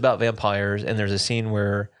 okay. But it was about vampires. And there's a scene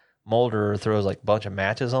where Mulder throws like a bunch of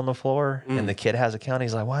matches on the floor. And the kid has a count.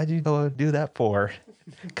 He's like, why'd you go do that for?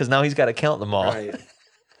 Because now he's got to count them all. Right.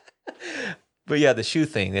 But yeah, the shoe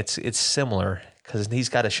thing, it's similar because he's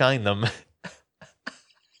got to shine them.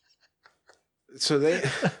 So they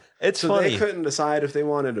It's funny. they couldn't decide if they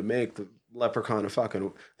wanted to make the Leprechaun a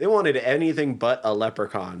fucking. They wanted anything but a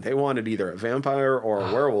leprechaun. They wanted either a vampire or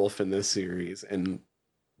a werewolf in this series,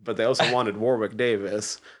 but they also wanted Warwick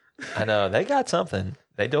Davis. I know. They got something.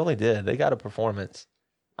 They totally did. They got a performance.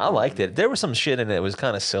 I liked it. There was some shit in it that was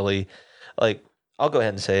kind of silly. Like, I'll go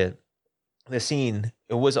ahead and say it. The scene,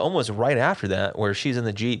 it was almost right after that where she's in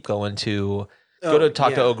the Jeep going to go to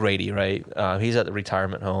talk to O'Grady, right? He's at the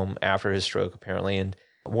retirement home after his stroke, apparently. And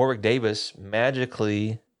Warwick Davis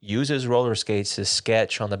magically uses roller skates to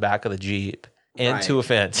sketch on the back of the Jeep into a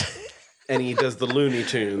fence. And he does the Looney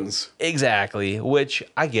Tunes. Exactly, which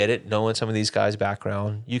I get it. Knowing some of these guys'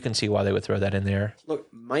 background, you can see why they would throw that in there. Look,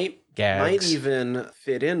 might Gags. even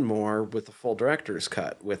fit in more with the full director's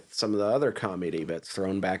cut with some of the other comedy bits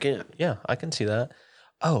thrown back in. Yeah, I can see that.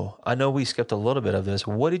 Oh, I know we skipped a little bit of this.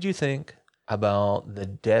 What did you think about the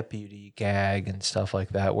deputy gag and stuff like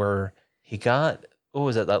that, where he got, what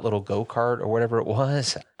was it, that little go-kart or whatever it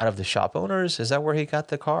was, out of the shop owners? Is that where he got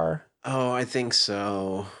the car? Oh, I think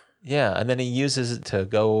so. Yeah, and then he uses it to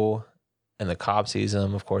go, and the cop sees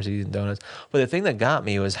him. Of course, he's eating donuts. But the thing that got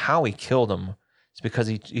me was how he killed him. It's because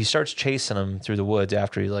he starts chasing him through the woods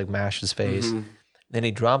after he like mashed his face. Mhm. Then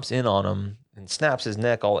he drops in on him and snaps his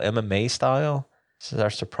neck all MMA style.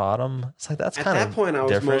 Starts to prod him. It's like, that's At kind of that point, I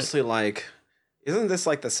was different. mostly like, isn't this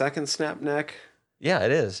like the second snap neck? Yeah,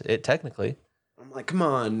 it is. It technically. I'm like, come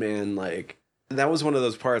on, man. Like, that was one of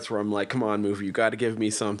those parts where I'm like, come on, movie, you got to give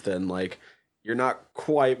me something. Like, you're not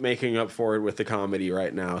quite making up for it with the comedy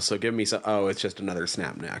right now. So give me some. Oh, it's just another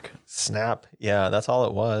snap neck. Snap. Yeah, that's all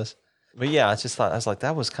it was. But yeah, I just thought, I was like,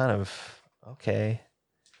 that was kind of okay.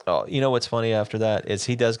 Oh, you know what's funny after that is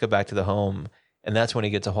he does go back to the home, and that's when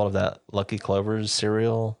he gets a hold of that Lucky Clover's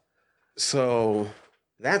cereal. So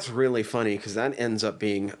that's really funny because that ends up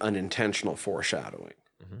being unintentional foreshadowing.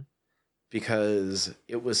 Mhm. Because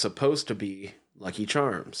it was supposed to be Lucky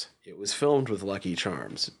Charms. It was filmed with Lucky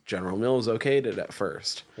Charms. General Mills okayed it at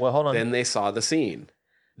first. Well, hold on. Then they saw the scene.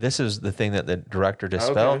 This is the thing that the director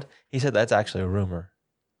dispelled. Okay. He said that's actually a rumor.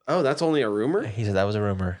 Oh, that's only a rumor? He said that was a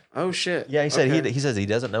rumor. Oh, shit. Yeah, he said Okay. he says he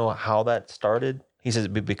doesn't know how that started. He says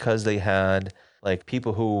because they had like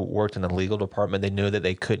people who worked in the legal department, they knew that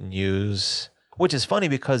they couldn't use, which is funny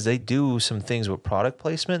because they do some things with product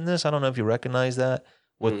placement in this. I don't know if you recognize that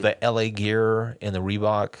with the LA Gear and the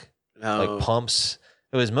Reebok Oh. like pumps.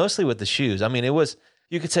 It was mostly with the shoes. I mean, it was,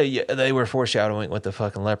 You could say they were foreshadowing with the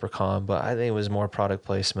fucking leprechaun, but I think it was more product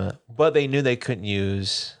placement. But they knew they couldn't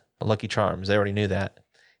use Lucky Charms. They already knew that.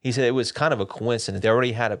 He said it was kind of a coincidence. They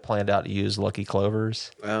already had it planned out to use Lucky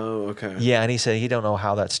Clovers. Oh, okay. Yeah, and he said he don't know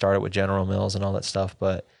how that started with General Mills and all that stuff,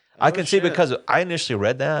 but I can see because I initially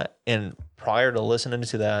read that, and prior to listening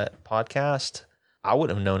to that podcast, I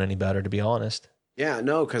wouldn't have known any better, to be honest. Yeah,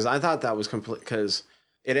 no, because I thought that was complete, because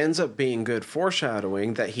it ends up being good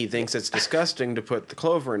foreshadowing that he thinks it's disgusting to put the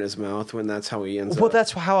clover in his mouth when that's how he ends up. Well,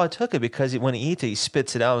 that's how I took it, because when he eats it, he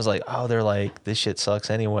spits it out. I was like, oh, they're like, this shit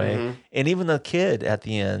sucks anyway. Mm-hmm. And even the kid at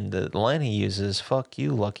the end, the line he uses, fuck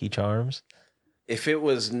you, Lucky Charms. If it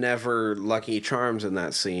was never Lucky Charms in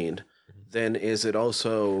that scene, then is it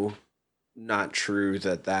also not true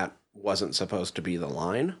that that wasn't supposed to be the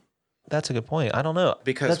line? That's a good point. I don't know.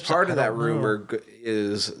 Because part of that rumor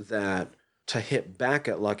is that to hit back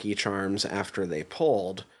at Lucky Charms after they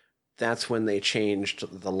pulled, that's when they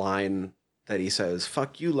changed the line that he says,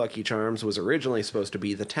 fuck you, Lucky Charms, was originally supposed to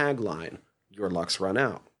be the tagline, your luck's run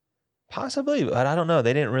out. Possibly, but I don't know.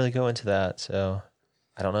 They didn't really go into that, so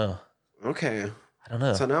I don't know. Okay. I don't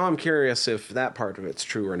know. So now I'm curious if that part of it's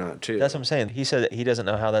true or not, too. That's what I'm saying. He said that he doesn't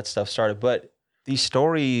know how that stuff started, but these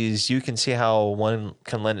stories, you can see how one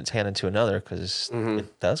can lend its hand into another, because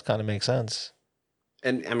it does kind of make sense.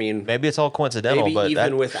 And I mean, maybe it's all coincidental, maybe but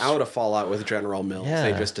even without a fallout with General Mills,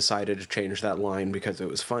 they just decided to change that line because it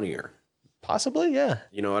was funnier. Possibly, yeah.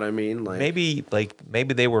 You know what I mean? Maybe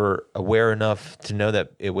they were aware enough to know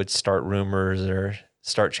that it would start rumors or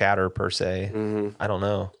start chatter per se. Mm-hmm. I don't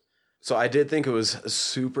know. So I did think it was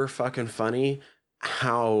super fucking funny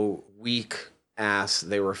how weak ass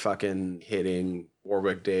they were fucking hitting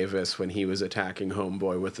Warwick Davis when he was attacking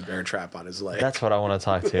Homeboy with the bear trap on his leg. That's what I want to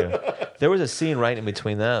talk to. There was a scene right in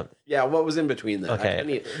between that. Yeah, what was in between that?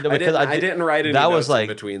 Okay. I didn't write any notes in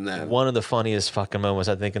between that. One of the funniest fucking moments,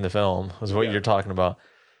 I think, in the film was what you're talking about.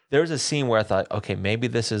 There was a scene where I thought, okay, maybe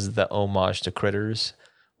this is the homage to Critters,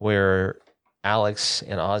 where Alex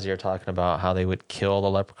and Ozzy are talking about how they would kill the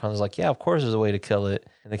leprechauns. Like, yeah, of course there's a way to kill it.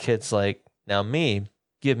 And the kid's like, now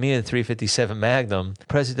give me a 357 Magnum,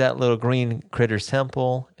 press it that little green critter's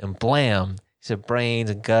temple, and blam. He said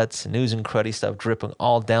brains and guts and ooze and cruddy stuff dripping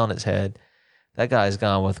all down his head. That guy's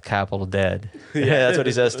gone with capital dead. Yeah, that's what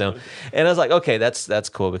he says to him. And I was like, okay, that's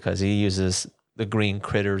cool, because he uses the green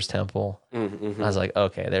critter's temple. Mm-hmm. I was like,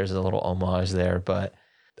 okay, there's a little homage there. But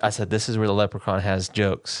I said, this is where the leprechaun has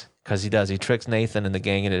jokes, because he does. He tricks Nathan and the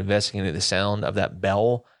gang into investigating the sound of that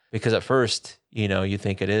bell, because at first, you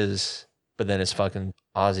think it is, but then it's fucking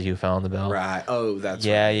Ozzy who found the bell. Right. Oh, that's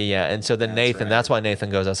right. right. Yeah. And so then that's why Nathan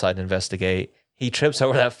goes outside to investigate. He trips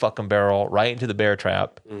over that fucking barrel right into the bear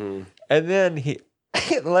trap. Mm-hmm. And then the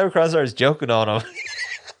leprechaun starts joking on him.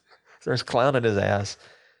 Starts clowning his ass.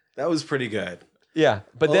 That was pretty good. Yeah.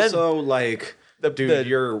 But also, dude,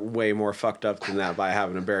 you're way more fucked up than that by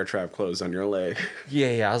having a bear trap closed on your leg.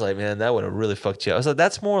 Yeah. I was like, man, that would have really fucked you up. I was like,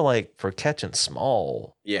 that's more like for catching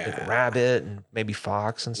small. Like rabbit and maybe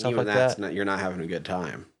fox and stuff like that. You're not having a good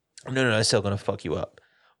time. No, it's still going to fuck you up.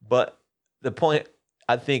 But the point,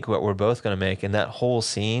 I think what we're both going to make in that whole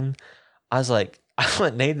scene, I was like, I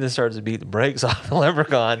want Nathan to start to beat the brakes off the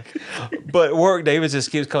leprechaun. But Warwick Davis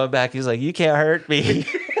just keeps coming back. He's like, you can't hurt me.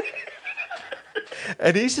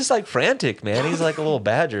 And he's just like frantic, man. He's like a little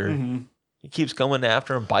badger. Mm-hmm. He keeps going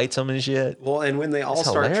after him, bites him and shit. Well, and when they all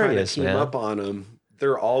start trying to team up on him,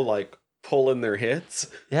 they're all like pulling their hits.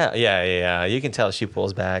 Yeah. You can tell she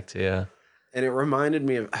pulls back too. And it reminded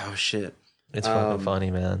me of, oh shit. It's fucking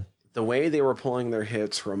funny, man. The way they were pulling their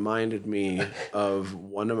hits reminded me of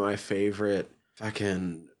one of my favorite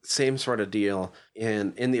fucking same sort of deal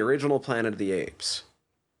in the original Planet of the Apes,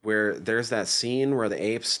 where there's that scene where the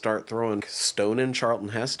apes start throwing stone in Charlton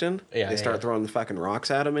Heston. They start throwing the fucking rocks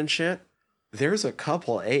at him and shit. There's a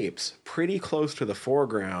couple apes pretty close to the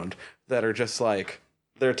foreground that are just like,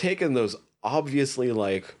 they're taking those obviously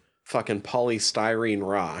like fucking polystyrene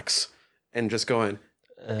rocks and just going,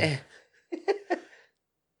 eh.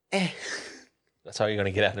 That's how you're going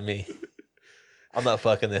to get out of me. I'm not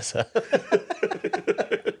fucking this up.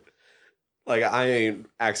 Like, I ain't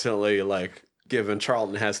accidentally like giving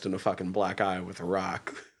Charlton Heston a fucking black eye with a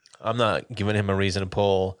rock. I'm not giving him a reason to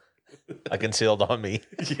pull a concealed on me.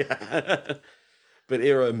 Yeah. But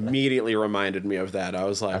it immediately reminded me of that. I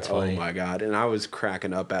was like, oh my God. And I was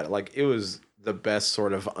cracking up at it. Like, it was the best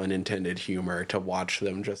sort of unintended humor to watch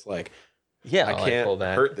them just like, I can't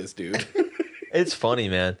hurt this dude. It's funny,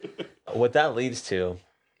 man. What that leads to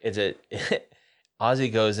is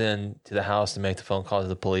Ozzy goes in to the house to make the phone call to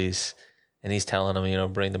the police, and he's telling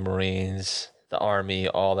them, bring the Marines, the Army,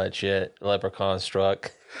 all that shit. The leprechaun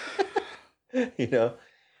struck. You know,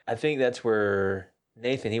 I think that's where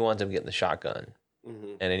Nathan, he winds up getting the shotgun.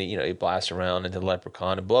 Mhm. And then, he blasts around into the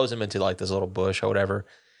leprechaun and blows him into like this little bush or whatever.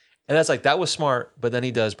 And that's like, that was smart. But then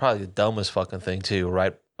he does probably the dumbest fucking thing too,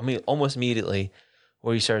 right? I mean, almost immediately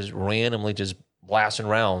where he starts randomly just blasting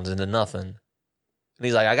rounds into nothing. And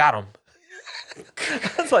he's like, I got him.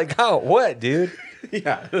 I was like, oh, what, dude?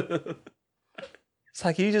 Yeah. It's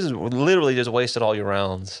like you just literally just wasted all your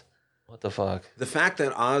rounds. What the fuck? The fact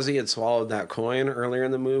that Ozzy had swallowed that coin earlier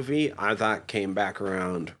in the movie, I thought came back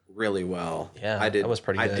around really well. Yeah, I did. that was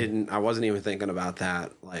pretty good. I wasn't even thinking about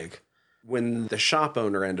that. Like when the shop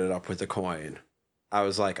owner ended up with the coin, I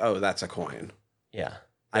was like, oh, that's a coin. Yeah.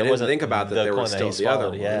 I It didn't wasn't think about that the there was coin still he the other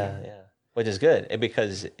swallowed. one. Yeah. Which is good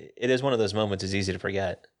because it is one of those moments it's easy to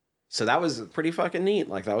forget. So that was pretty fucking neat.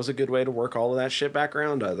 Like that was a good way to work all of that shit back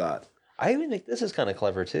around, I thought. I even think this is kind of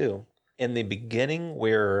clever too. In the beginning,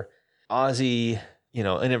 where Ozzy,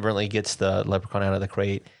 inadvertently gets the leprechaun out of the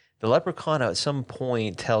crate, the leprechaun at some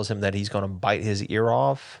point tells him that he's going to bite his ear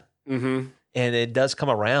off. Mm-hmm. And it does come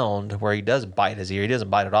around where he does bite his ear. He doesn't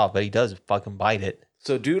bite it off, but he does fucking bite it.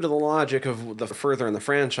 So due to the logic of the further in the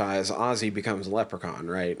franchise, Ozzy becomes a leprechaun,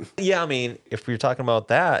 right? Yeah, I mean, if you're talking about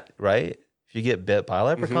that, right? If you get bit by a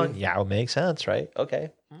leprechaun, yeah, it would make sense, right?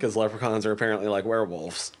 Okay. Because leprechauns are apparently like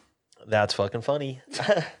werewolves. That's fucking funny.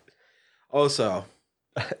 Also,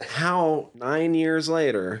 how 9 years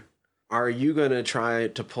later are you going to try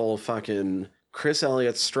to pull fucking Chris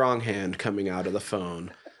Elliott's strong hand coming out of the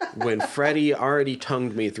phone when Freddy already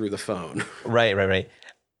tongued me through the phone? Right.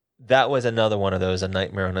 That was another one of those A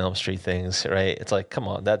Nightmare on Elm Street things, right? It's like, come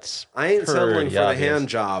on, that's I ain't settling for the obvious. hand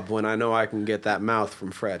job when I know I can get that mouth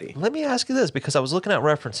from Freddy. Let me ask you this, because I was looking at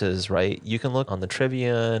references, right? You can look on the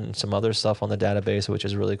trivia and some other stuff on the database, which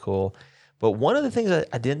is really cool. But one of the things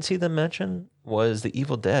I didn't see them mention was the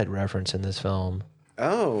Evil Dead reference in this film.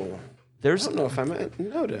 Oh, There's, I don't know if I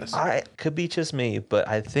noticed. I could be just me, but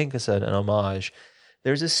I think it's an homage.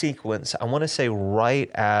 There's a sequence, I want to say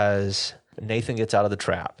right as Nathan gets out of the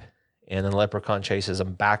trap and then Leprechaun chases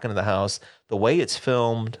him back into the house. The way it's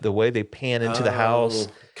filmed, the way they pan into the house,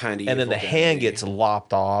 kind of, and then the hand gets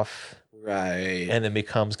lopped off. right, And then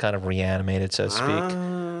becomes kind of reanimated, so to speak.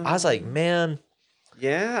 I was like, man,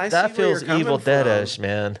 yeah, I that see where feels you're coming Evil from. Dead-ish,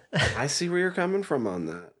 man. I see where you're coming from on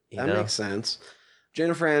that. That know? makes sense.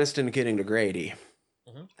 Jennifer Aniston getting to Grady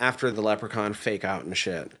Mhm. after the leprechaun fake out and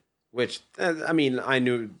shit. Which, I mean, I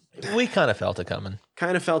knew, We kind of felt it coming.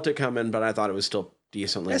 kind of felt it coming, but I thought it was still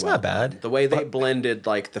decently It's well not done. bad. The way they But- blended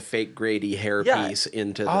like the fake Grady hairpiece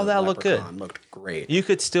into all the that looked good. leprechaun looked great. You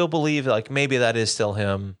could still believe, like, maybe that is still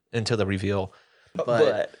him until the reveal.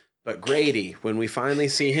 But Grady, when we finally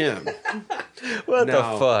see him, What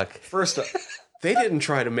No. the fuck? first, they didn't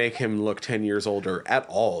try to make him look 10 years older at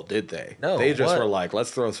all, did they? No, They just what? were like,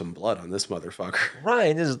 let's throw some blood on this motherfucker.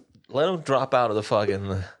 Ryan, just let him drop out of the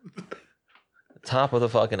fucking top of the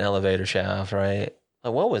fucking elevator shaft, right?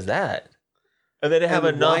 Like, what was that? And they didn't have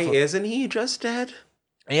And enough. why isn't he just dead?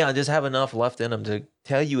 Yeah, just have enough left in them to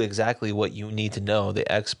tell you exactly what you need to know, the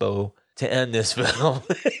expo, to end this film.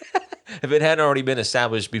 If it hadn't already been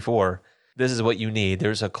established before, this is what you need.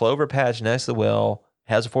 There's a clover patch next to the well,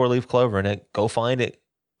 has a 4-leaf clover in it. Go find it.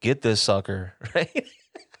 Get this sucker, right?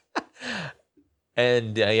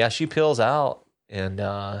 And yeah, she peels out and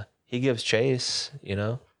he gives chase,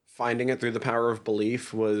 Finding it through the power of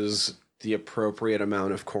belief was the appropriate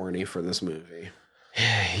amount of corny for this movie.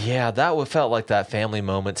 Yeah, that felt like that family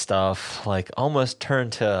moment stuff. Like almost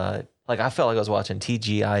turned to like I felt like I was watching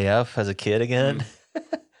TGIF as a kid again.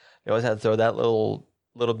 You always had to throw that little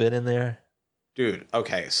bit in there. Dude,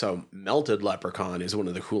 okay, so melted leprechaun is one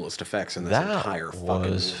of the coolest effects in this That entire fucking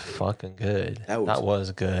was movie. fucking good. That That was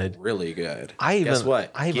was good. Really good. I Guess even-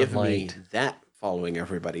 what? I even Give me liked- that following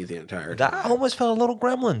everybody the entire That time. almost felt a little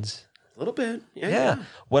Gremlins. A little bit. Yeah.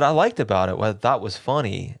 What I liked about it, what I thought was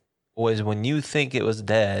funny, was when you think it was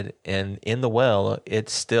dead and in the well,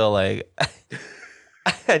 it's still like,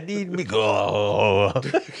 I need me go.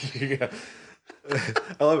 Yeah.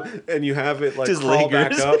 I love, and you have it like Just crawl back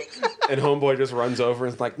lingers. up, and homeboy just runs over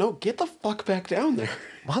and is like, "No, get the fuck back down there."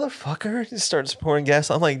 Motherfucker just starts pouring gas.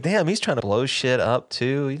 I'm like, damn, he's trying to blow shit up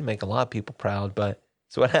too. He'd make a lot of people proud, but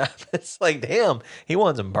that's what happens. Like, damn, he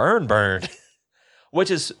wants them burned. Which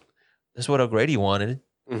is what O'Grady wanted,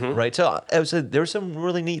 Mhm. right? So there were some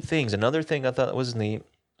really neat things. Another thing I thought was neat,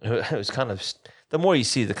 it was kind of, the more you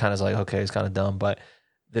see, the kind of like, okay, it's kind of dumb, but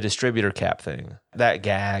the distributor cap thing, that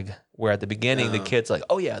gag where at the beginning the Yeah. kid's like,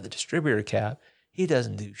 oh yeah, the distributor cap, he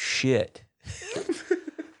doesn't do shit.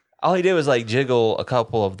 All he did was like jiggle a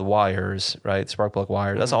couple of the wires, right? Spark plug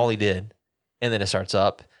wires. That's all he did. And then it starts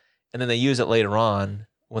up. And then they use it later on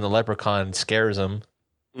when the leprechaun scares him.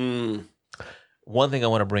 One thing I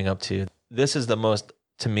want to bring up too, this is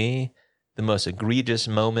to me, the most egregious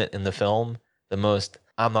moment in the film, the most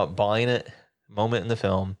I'm not buying it moment in the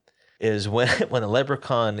film is when the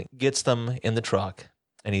leprechaun gets them in the truck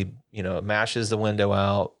and he, mashes the window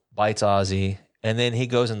out, bites Ozzy, and then he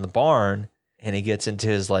goes in the barn and he gets into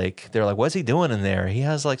his they're like, what's he doing in there? He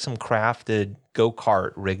has some crafted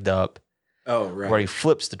go-kart rigged up. Oh, right. Where he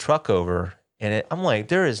flips the truck over. And I'm like,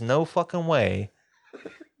 there is no fucking way.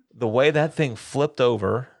 The way that thing flipped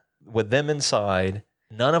over with them inside,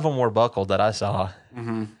 none of them were buckled that I saw.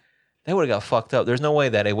 Mm-hmm. They would have got fucked up. There's no way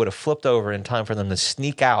that it would have flipped over in time for them to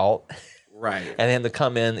sneak out. Right. And then to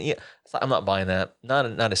come in. Yeah, I'm not buying that. Not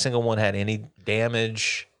a single one had any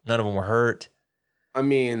damage. None of them were hurt. I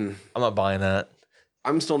mean, I'm not buying that.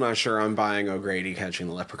 I'm still not sure I'm buying O'Grady catching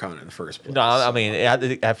the leprechaun in the first place. No, I mean,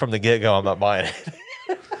 from the get-go, I'm not buying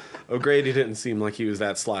it. O'Grady didn't seem like he was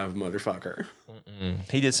that sly of a motherfucker.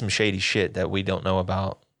 He did some shady shit that we don't know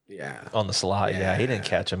about. Yeah. On the sly. Yeah, he didn't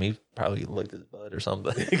catch him. He probably licked his butt or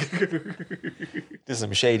something. Did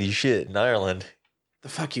some shady shit in Ireland. The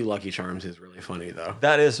fuck you Lucky Charms is really funny, though.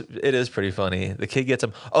 It is pretty funny. The kid gets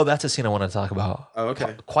him. Oh, that's a scene I want to talk about. Oh,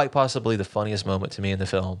 okay. Quite possibly the funniest moment to me in the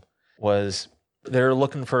film was they're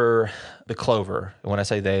looking for the clover. And when I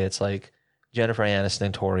say they, it's like Jennifer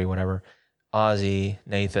Aniston, Tori, whatever. Ozzy,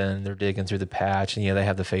 Nathan, they're digging through the patch, and they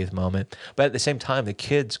have the faith moment. But at the same time, the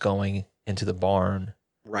kid's going into the barn,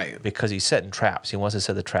 right? Because he's setting traps. He wants to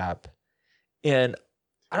set the trap, and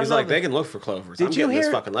I don't he's know like, they can look for clovers. Did I'm you getting hear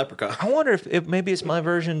this fucking leprechaun. I wonder if maybe it's my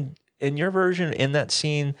version. In your version, in that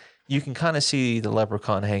scene, you can kind of see the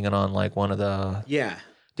leprechaun hanging on one of the. Yeah.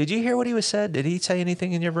 Did you hear what he was said? Did he say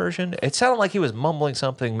anything in your version? It sounded like he was mumbling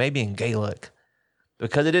something, maybe in Gaelic.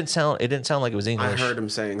 Because it didn't sound like it was English. I heard him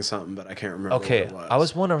saying something, but I can't remember okay. what it was. I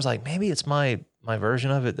was wondering, I was like, maybe it's my version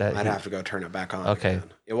of it. I'd have to go turn it back on. Okay.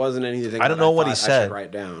 Again. It wasn't anything I don't know what he I said. should write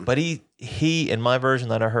down. But he, in my version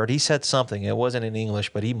that I heard, he said something. It wasn't in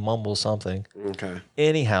English, but he mumbled something. Okay.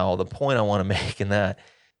 Anyhow, the point I want to make in that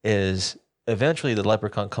is eventually the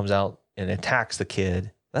leprechaun comes out and attacks the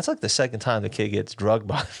kid. That's like the second time the kid gets drugged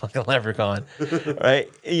by a fucking leprechaun, right?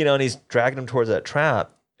 And he's dragging him towards that trap,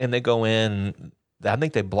 and they go in. I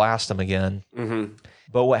think they blast him again. Mm-hmm.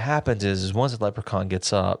 But what happens is once the leprechaun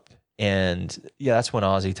gets up, and that's when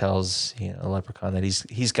Ozzy tells the leprechaun that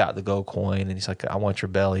he's got the gold coin, and he's like, I want your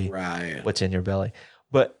belly. Right. What's in your belly?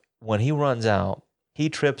 But when he runs out, he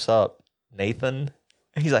trips up Nathan.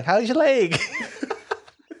 And he's like, how's your leg?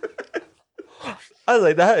 I was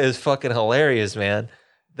like, that is fucking hilarious, man.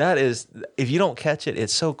 That is, if you don't catch it,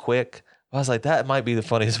 it's so quick. I was like, that might be the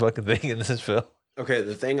funniest fucking thing in this film. Okay,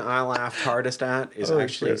 the thing I laughed hardest at is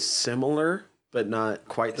actually similar, but not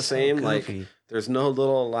quite the same. Goofy. There's no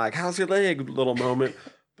little how's your leg little moment.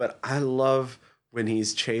 But I love when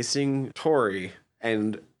he's chasing Tori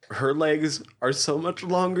and her legs are so much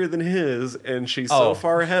longer than his, and she's so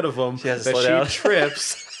far ahead of him that she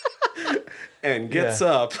trips and gets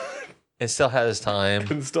up. And still has time.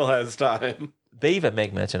 They even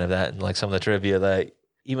make mention of that in some of the trivia, that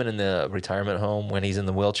even in the retirement home when he's in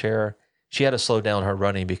the wheelchair, she had to slow down her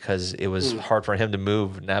running because it was hard for him to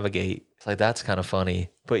move, navigate. It's like, that's kind of funny.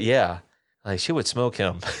 But yeah, she would smoke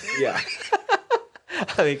him. Yeah.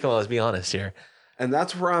 I mean, come on, let's be honest here. And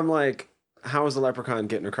that's where I'm like, how is the leprechaun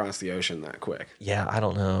getting across the ocean that quick? Yeah, I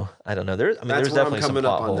don't know. There's where definitely I'm some coming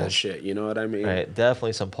plot up holes. on that shit. You know what I mean? Right,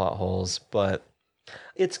 definitely some plot holes, but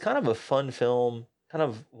it's kind of a fun film. Kind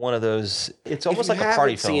of one of those. It's almost like a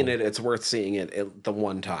party film. If you haven't seen it, it's worth seeing it the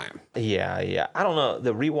one time. Yeah. I don't know.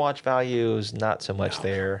 The rewatch value is not so much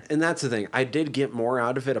there. And that's the thing. I did get more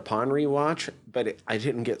out of it upon rewatch, but I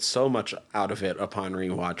didn't get so much out of it upon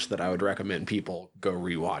rewatch that I would recommend people go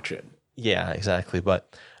rewatch it. Yeah, exactly.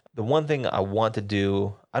 But the one thing I want to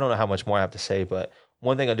do, I don't know how much more I have to say, but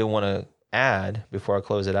one thing I do want to add before I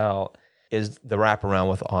close it out is the wraparound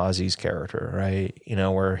with Ozzy's character, right?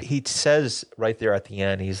 Where he says right there at the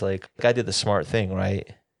end, he's like, I did the smart thing, right?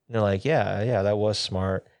 And they're like, yeah, that was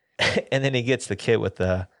smart. And then he gets the kid with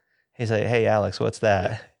he's like, hey, Alex, what's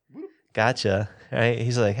that? Gotcha, right?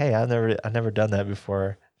 He's like, hey, I've never done that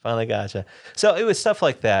before. Finally gotcha. So it was stuff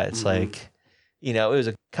like that. It's like, it was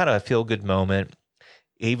a kind of a feel-good moment.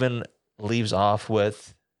 It even leaves off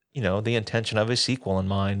with, the intention of a sequel in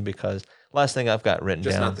mind, because last thing I've got written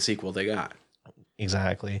down. Just not the sequel they got.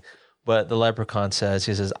 Exactly. But the leprechaun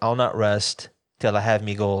says, I'll not rest till I have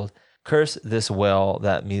me gold. Curse this well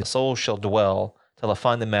that me soul shall dwell till I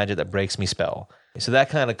find the magic that breaks me spell. So that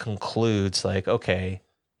kind of concludes okay,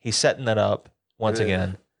 he's setting that up once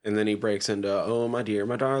again. And then he breaks into, oh, my dear,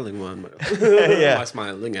 my darling one. Yeah. My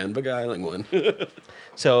smiling and beguiling one.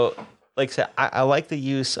 So, like I said, I like the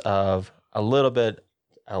use of a little bit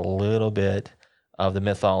of the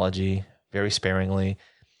mythology, very sparingly.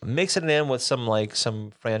 Mixing it in with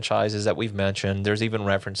some franchises that we've mentioned. There's even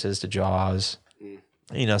references to Jaws.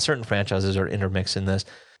 You know, certain franchises are intermixed in this.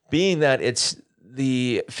 Being that it's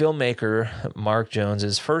the filmmaker, Mark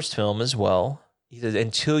Jones's first film as well. He says,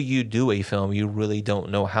 until you do a film, you really don't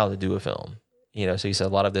know how to do a film. You know, so he said a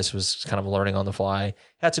lot of this was kind of learning on the fly.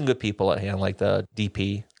 Had some good people at hand, like the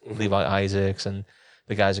DP, Levi Isaacs, and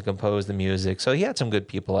the guys who composed the music. So he had some good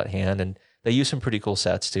people at hand, and they used some pretty cool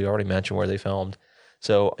sets too. I already mentioned where they filmed.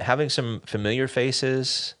 So having some familiar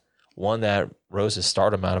faces, one that rose to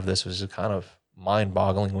stardom out of this was kind of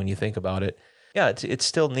mind-boggling when you think about it. Yeah, it's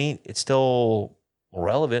still neat. It's still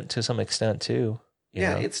relevant to some extent too. You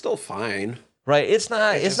know? It's still fine. Right. It's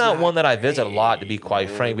not one that I visit a lot, to be great, quite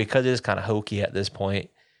man. frank, because it is kind of hokey at this point.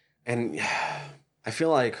 And I feel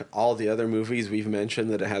like all the other movies we've mentioned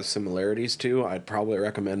that it has similarities to, I'd probably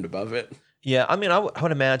recommend above it. Yeah, I mean, I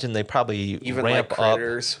would imagine they probably Even ramp like up.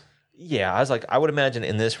 Critters. Yeah, I would imagine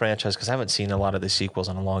in this franchise, because I haven't seen a lot of the sequels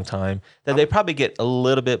in a long time, that they probably get a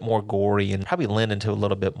little bit more gory and probably lend into a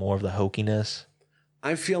little bit more of the hokiness.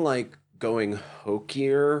 I feel like going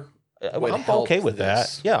hokier would I'm help okay with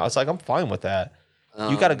this. that. Yeah, I was like, I'm fine with that.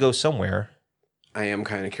 You got to go somewhere. I am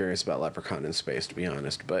kind of curious about Leprechaun in Space, to be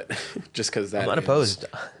honest, but just because that I'm not is opposed.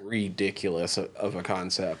 ridiculous of a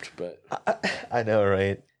concept. But I know,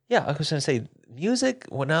 right? Yeah, I was going to say, music,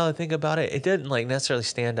 well, now that I think about it, it didn't like necessarily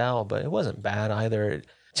stand out, but it wasn't bad either.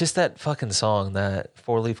 Just that fucking song, that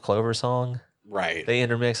Four Leaf Clover song, right, they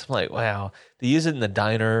intermix. I'm like, wow. They use it in the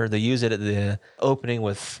diner. They use it at the opening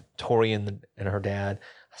with Tori and her dad.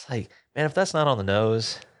 I was like, man, if that's not on the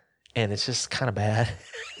nose and it's just kind of bad.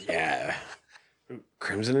 yeah,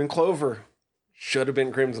 Crimson and Clover should have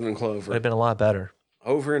been Crimson and Would Clover have been a lot better.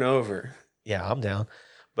 over and over. Yeah, I'm down.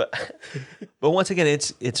 But once again,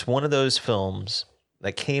 it's one of those films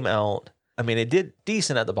that came out. I mean, it did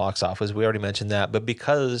decent at the box office. We already mentioned that, but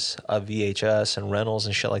because of VHS and rentals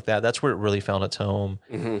and shit like that, that's where it really found its home.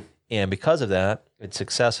 Mm-hmm. And because of that, its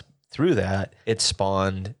success through that, it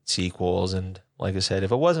spawned sequels. And like I said,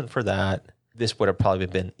 if it wasn't for that, this would have probably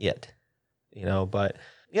been it. You know, but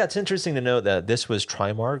yeah, it's interesting to note that this was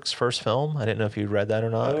Trimark's first film. I didn't know if you read that or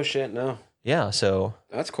not. Oh shit, no, Yeah, so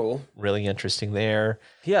that's cool. really interesting there.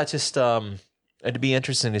 Yeah, it's just it'd be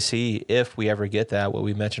interesting to see if we ever get that, what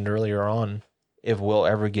we mentioned earlier on, if we'll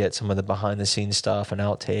ever get some of the behind the scenes stuff and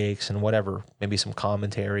outtakes and whatever, maybe some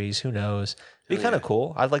commentaries, who knows. Be Oh, kind of yeah.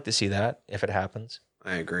 cool. I'd like to see that if it happens.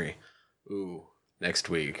 I agree. Ooh, next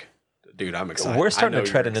week, dude, I'm excited. We're I starting know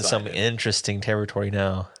to tread you're into some excited. interesting territory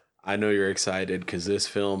now. I know you're excited because this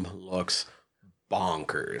film looks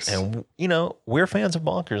bonkers. And you know, we're fans of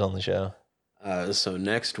bonkers on the show. So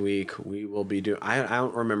next week we will be doing. I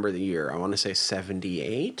don't remember the year. I want to say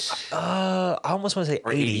 78 I almost want to say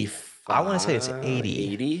or 80. 85. I want to say it's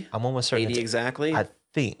 80. 80. I'm almost certain 80 it's, exactly. I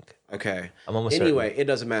think. Okay. I'm almost Anyway, it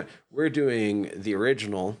doesn't matter. We're doing the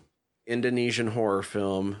original Indonesian horror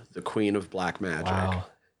film, The Queen of Black certain. Magic. Wow.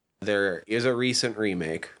 There is a recent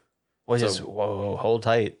remake, Which So- is, whoa, hold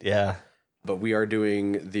tight. Yeah. but we are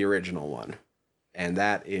doing the original one. And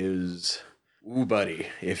that is, ooh, buddy,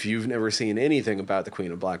 if you've never seen anything about the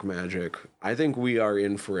Queen of Black Magic, I think we are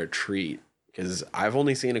in for a treat. Because I've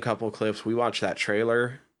only seen a couple clips. We watched that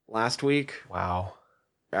trailer last week Wow.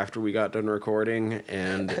 after we got done recording,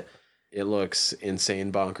 and it looks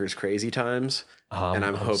insane, bonkers, crazy times. And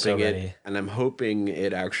I'm hoping so ready. I'm hoping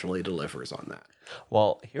it actually delivers on that.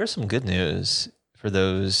 Well, here's some good news for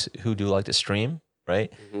those who do like to stream,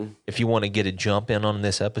 right? Mhm. If you want to get a jump in on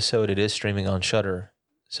this episode, it is streaming on Shudder.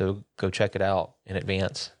 So go check it out in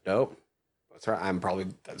advance. Dope. That's right.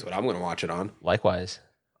 That's what I'm going to watch it on. Likewise.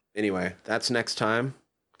 Anyway, that's next time.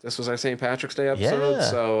 This was our St. Patrick's Day episode. Yeah.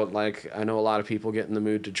 So, like, I know a lot of people get in the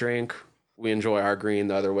mood to drink. We enjoy our green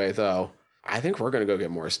the other way, though. I think we're going to go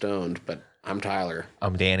get more stoned, but I'm Tyler.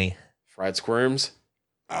 I'm Danny. Fried Squirms.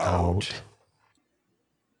 Out.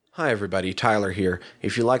 Hi, everybody. Tyler here.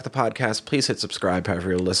 If you like the podcast, please hit subscribe however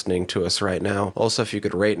you're listening to us right now. Also, if you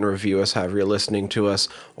could rate and review us however you're listening to us,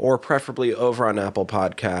 or preferably over on Apple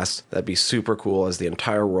Podcasts, that'd be super cool as the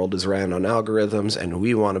entire world is ran on algorithms and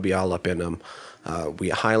we want to be all up in them. We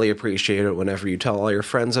highly appreciate it whenever you tell all your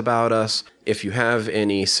friends about us. If you have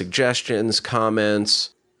any suggestions, comments,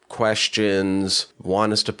 questions,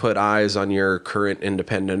 want us to put eyes on your current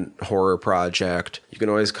independent horror project, you can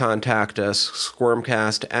always contact us,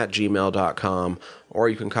 squirmcast@gmail.com, or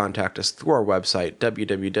you can contact us through our website,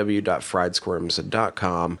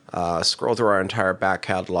 www.friedsquirms.com. Scroll through our entire back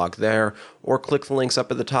catalog there, or click the links up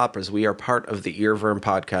at the top, as we are part of the Earworm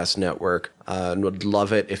Podcast Network, and would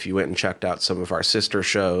love it if you went and checked out some of our sister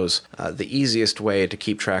shows. The easiest way to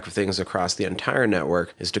keep track of things across the entire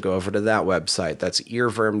network is to go over to that website. That's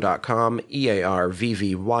earworm.com,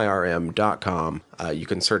 EARVVYRM.com. You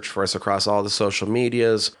can search for us across all the social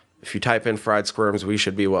medias. If you type in Fried Squirms, we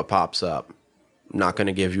should be what pops up. I'm not going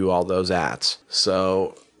to give you all those ads.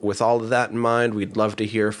 So with all of that in mind, we'd love to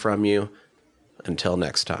hear from you. Until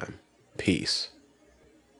next time, peace.